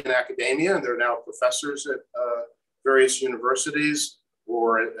in state and academia, and they're now professors at various universities,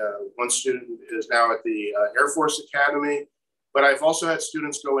 or one student is now at the Air Force Academy. But I've also had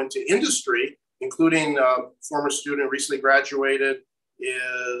students go into industry, including a former student recently graduated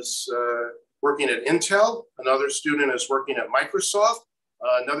is working at Intel. Another student is working at Microsoft.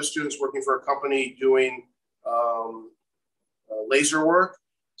 Another student's working for a company doing laser work.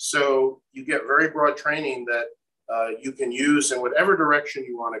 So you get very broad training that you can use in whatever direction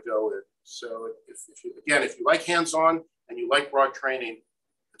you want to go in. So if you like hands-on and you like broad training,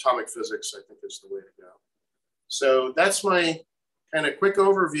 atomic physics, I think, is the way to go. So that's my kind of quick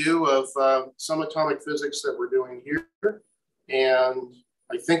overview of some atomic physics that we're doing here. And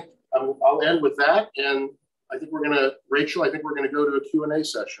I think I'll end with that. And I think Rachel, I think we're going to go to a Q&A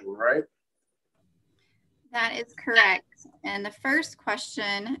session, right? That is correct. And the first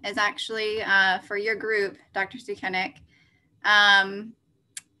question is actually for your group, Dr. Sukenik.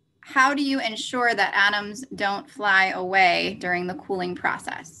 How do you ensure that atoms don't fly away during the cooling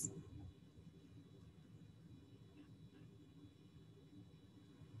process?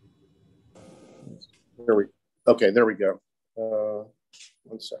 There we go. 1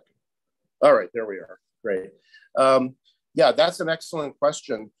 second. All right, there we are. Great. Yeah, that's an excellent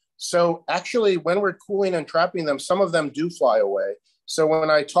question. So actually, when we're cooling and trapping them, some of them do fly away. So when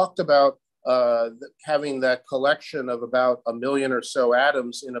I talked about having that collection of about 1 million or so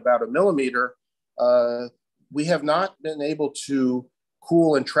atoms in about 1 millimeter, we have not been able to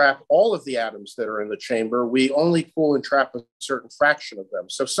cool and trap all of the atoms that are in the chamber. We only cool and trap a certain fraction of them.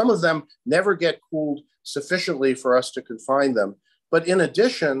 So some of them never get cooled sufficiently for us to confine them. But in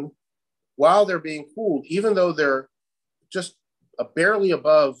addition, while they're being cooled, even though they're just barely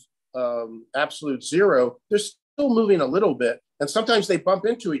above absolute zero, they're still moving a little bit. And sometimes they bump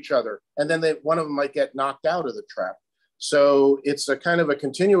into each other, and then one of them might get knocked out of the trap. So it's a kind of a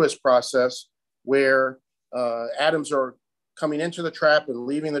continuous process where atoms are coming into the trap and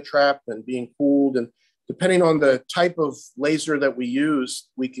leaving the trap and being cooled. And depending on the type of laser that we use,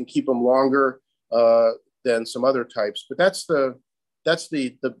 we can keep them longer than some other types. But that's the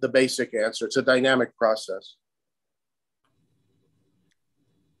basic answer. It's a dynamic process.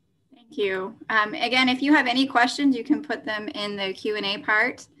 Thank you. Again, if you have any questions, you can put them in the Q&A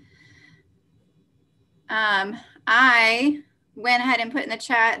part. I went ahead and put in the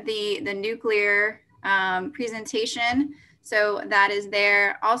chat the nuclear presentation. So that is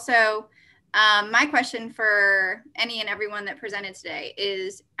there. Also, my question for any and everyone that presented today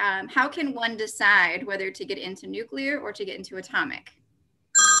is, how can one decide whether to get into nuclear or to get into atomic?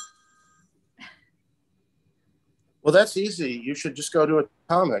 Well, that's easy. You should just go to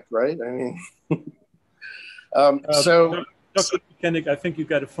atomic, right? I mean, Dr. Koenig, I think you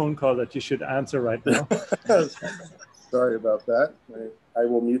got a phone call that you should answer right now. Sorry about that. I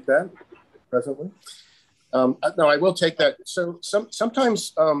will mute that presently. No, I will take that. So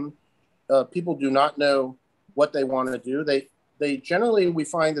sometimes people do not know what they want to do. They generally, we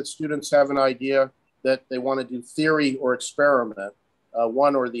find that students have an idea that they want to do theory or experiment,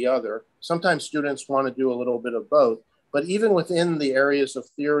 one or the other. Sometimes students want to do a little bit of both, but even within the areas of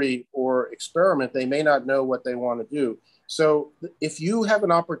theory or experiment, they may not know what they want to do. So if you have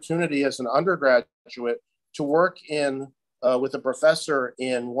an opportunity as an undergraduate to work with a professor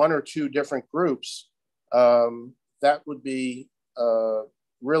in one or two different groups, that would be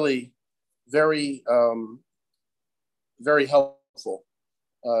really very, very helpful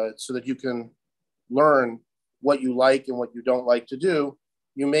so that you can learn what you like and what you don't like to do.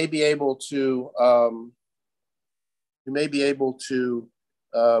 You may be able to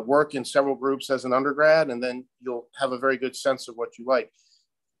work in several groups as an undergrad, and then you'll have a very good sense of what you like.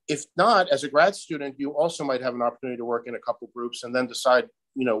 If not, as a grad student, you also might have an opportunity to work in a couple groups and then decide,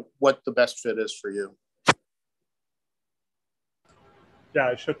 what the best fit is for you. Yeah,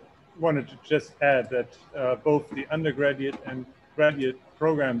 I wanted to just add that both the undergraduate and graduate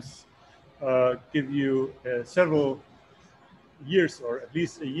programs give you several years, or at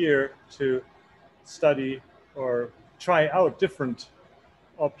least a year, to study or try out different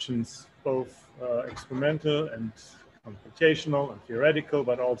options, both experimental and computational and theoretical,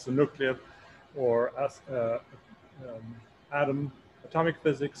 but also nuclear or atomic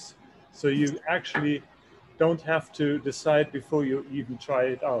physics. So you actually don't have to decide before you even try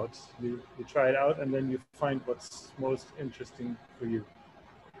it out. You try it out and then you find what's most interesting for you.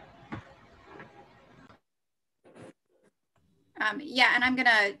 Yeah, and I'm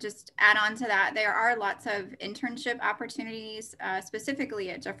gonna just add on to that. There are lots of internship opportunities,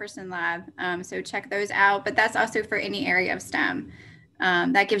 specifically at Jefferson Lab. So check those out, but that's also for any area of STEM.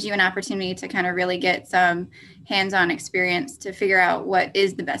 That gives you an opportunity to kind of really get some hands-on experience to figure out what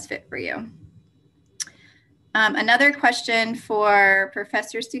is the best fit for you. Another question for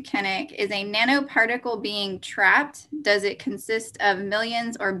Professor Koenig: is a nanoparticle being trapped? Does it consist of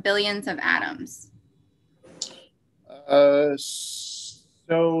millions or billions of atoms?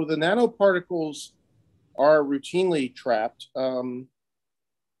 So the nanoparticles are routinely trapped.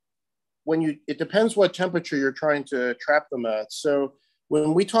 It depends what temperature you're trying to trap them at. So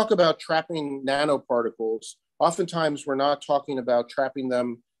when we talk about trapping nanoparticles, oftentimes we're not talking about trapping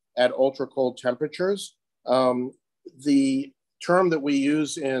them at ultra cold temperatures. The term that we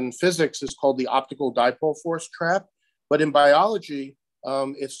use in physics is called the optical dipole force trap, but in biology,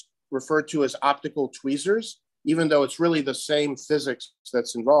 it's referred to as optical tweezers, even though it's really the same physics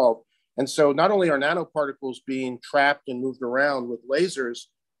that's involved. And so not only are nanoparticles being trapped and moved around with lasers,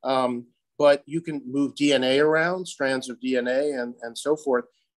 but you can move DNA around, strands of DNA and so forth.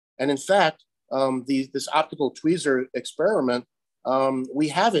 And in fact, this optical tweezer experiment, we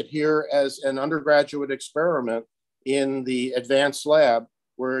have it here as an undergraduate experiment in the advanced lab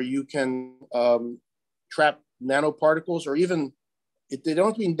where you can trap nanoparticles, or even, they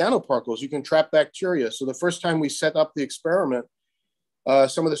don't mean nanoparticles, you can trap bacteria. So the first time we set up the experiment,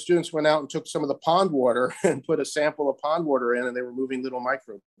 some of the students went out and took some of the pond water and put a sample of pond water in, and they were moving little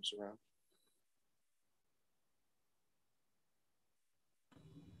microbes around.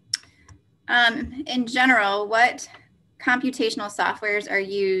 In general, what computational softwares are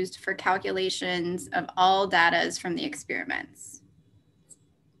used for calculations of all data from the experiments?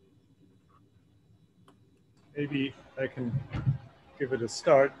 Maybe I can give it a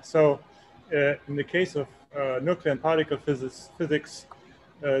start. So in the case of nuclear and particle physics,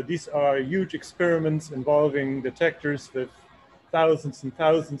 these are huge experiments involving detectors with thousands and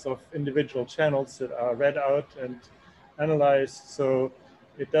thousands of individual channels that are read out and analyzed. So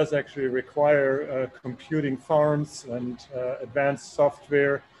it does actually require computing farms and advanced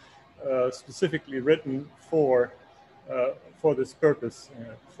software specifically written for for this purpose.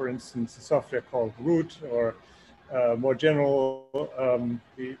 For instance, a software called Root, or more general,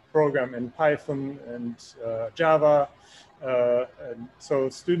 the program in Python and Java. And so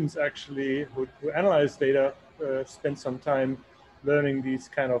students actually who analyze data spend some time learning these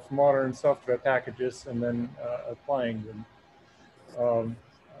kind of modern software packages and then applying them.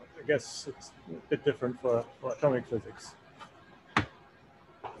 I guess it's a bit different for atomic physics.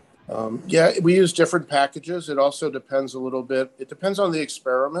 Yeah, we use different packages. It also depends a little bit. It depends on the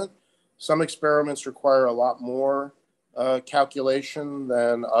experiment. Some experiments require a lot more calculation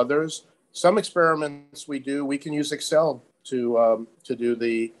than others. Some experiments we can use Excel to do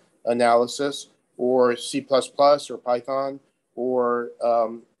the analysis, or C++ or Python, or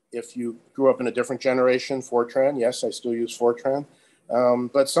if you grew up in a different generation, Fortran. Yes, I still use Fortran.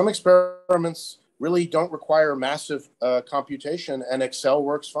 But some experiments really don't require massive computation, and Excel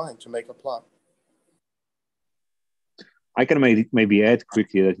works fine to make a plot. I can maybe add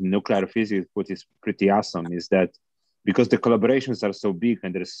quickly that in nuclear physics, what is pretty awesome is that because the collaborations are so big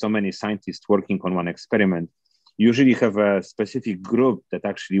and there's so many scientists working on one experiment, you usually have a specific group that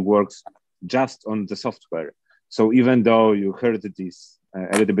actually works just on the software. So even though you heard these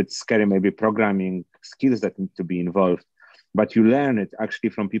a little bit scary, maybe programming skills that need to be involved, but you learn it actually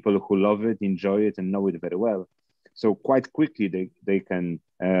from people who love it, enjoy it, and know it very well. So quite quickly, they can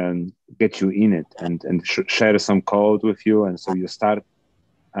get you in it and share some code with you. And so you start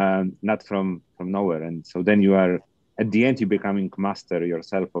not from nowhere. And so then you are, at the end, you're becoming master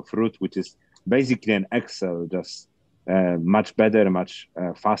yourself of Root, which is basically an Excel, just much better, much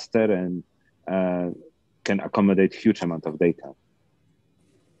faster, and can accommodate huge amount of data.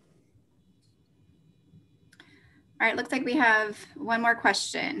 All right, looks like we have one more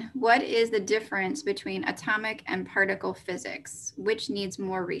question. What is the difference between atomic and particle physics? Which needs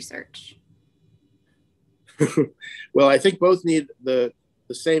more research? Well, I think both need the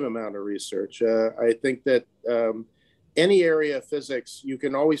same amount of research. I think that any area of physics, you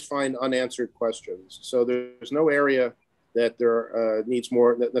can always find unanswered questions. So there's no area that there needs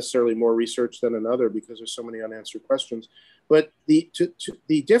necessarily more research than another, because there's so many unanswered questions. But the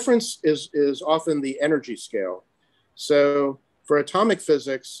difference is often the energy scale. So for atomic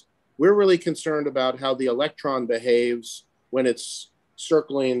physics, we're really concerned about how the electron behaves when it's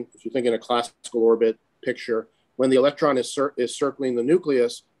circling, if you think in a classical orbit picture, when the electron is circling the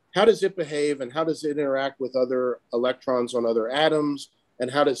nucleus, how does it behave, and how does it interact with other electrons on other atoms,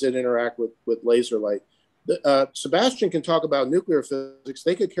 and how does it interact with laser light? Sebastian can talk about nuclear physics.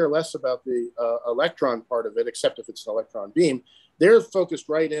 They could care less about the electron part of it, except if it's an electron beam. They're focused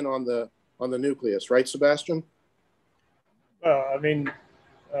right in on the nucleus, right, Sebastian? I mean,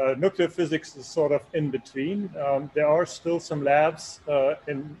 nuclear physics is sort of in between. There are still some labs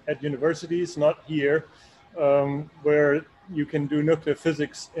at universities, not here, where you can do nuclear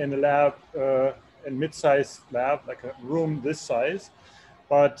physics in a lab, in mid-sized lab, like a room this size.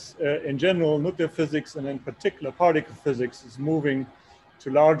 But in general, nuclear physics, and in particular particle physics, is moving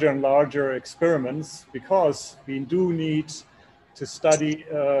to larger and larger experiments, because we do need to study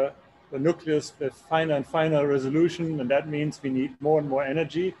the nucleus with finer and finer resolution, and that means we need more and more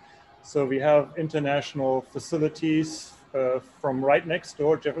energy. So we have international facilities from right next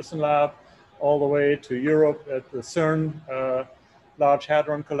door, Jefferson Lab, all the way to Europe at the CERN, Large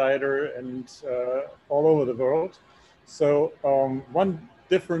Hadron Collider, and all over the world. So one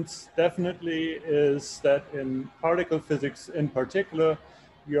difference definitely is that in particle physics in particular,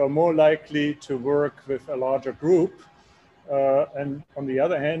 you are more likely to work with a larger group. And on the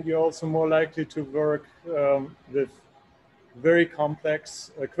other hand, you're also more likely to work with very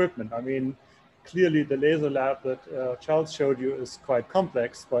complex equipment. I mean, clearly the laser lab that Charles showed you is quite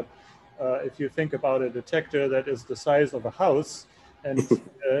complex, but if you think about a detector that is the size of a house, and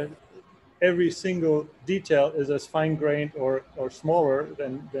every single detail is as fine-grained or smaller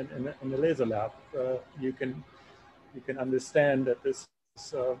than in the laser lab, you can understand that this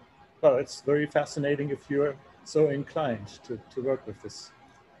is, well, it's very fascinating if you're so inclined to work with this.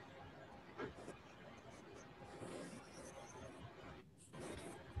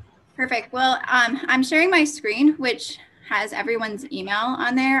 Perfect. Well, I'm sharing my screen, which has everyone's email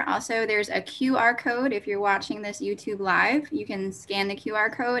on there. Also, there's a QR code. If you're watching this YouTube live, you can scan the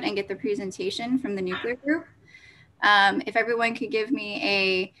QR code and get the presentation from the nuclear group. If everyone could give me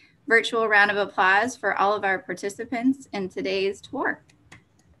a virtual round of applause for all of our participants in today's tour.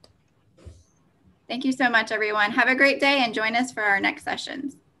 Thank you so much, everyone. Have a great day and join us for our next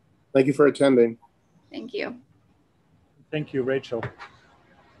sessions. Thank you for attending. Thank you. Thank you, Rachel.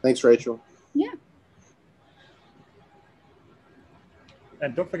 Thanks, Rachel. Yeah.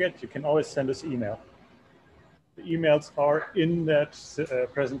 And don't forget, you can always send us email. The emails are in that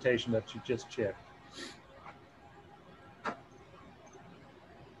presentation that you just shared.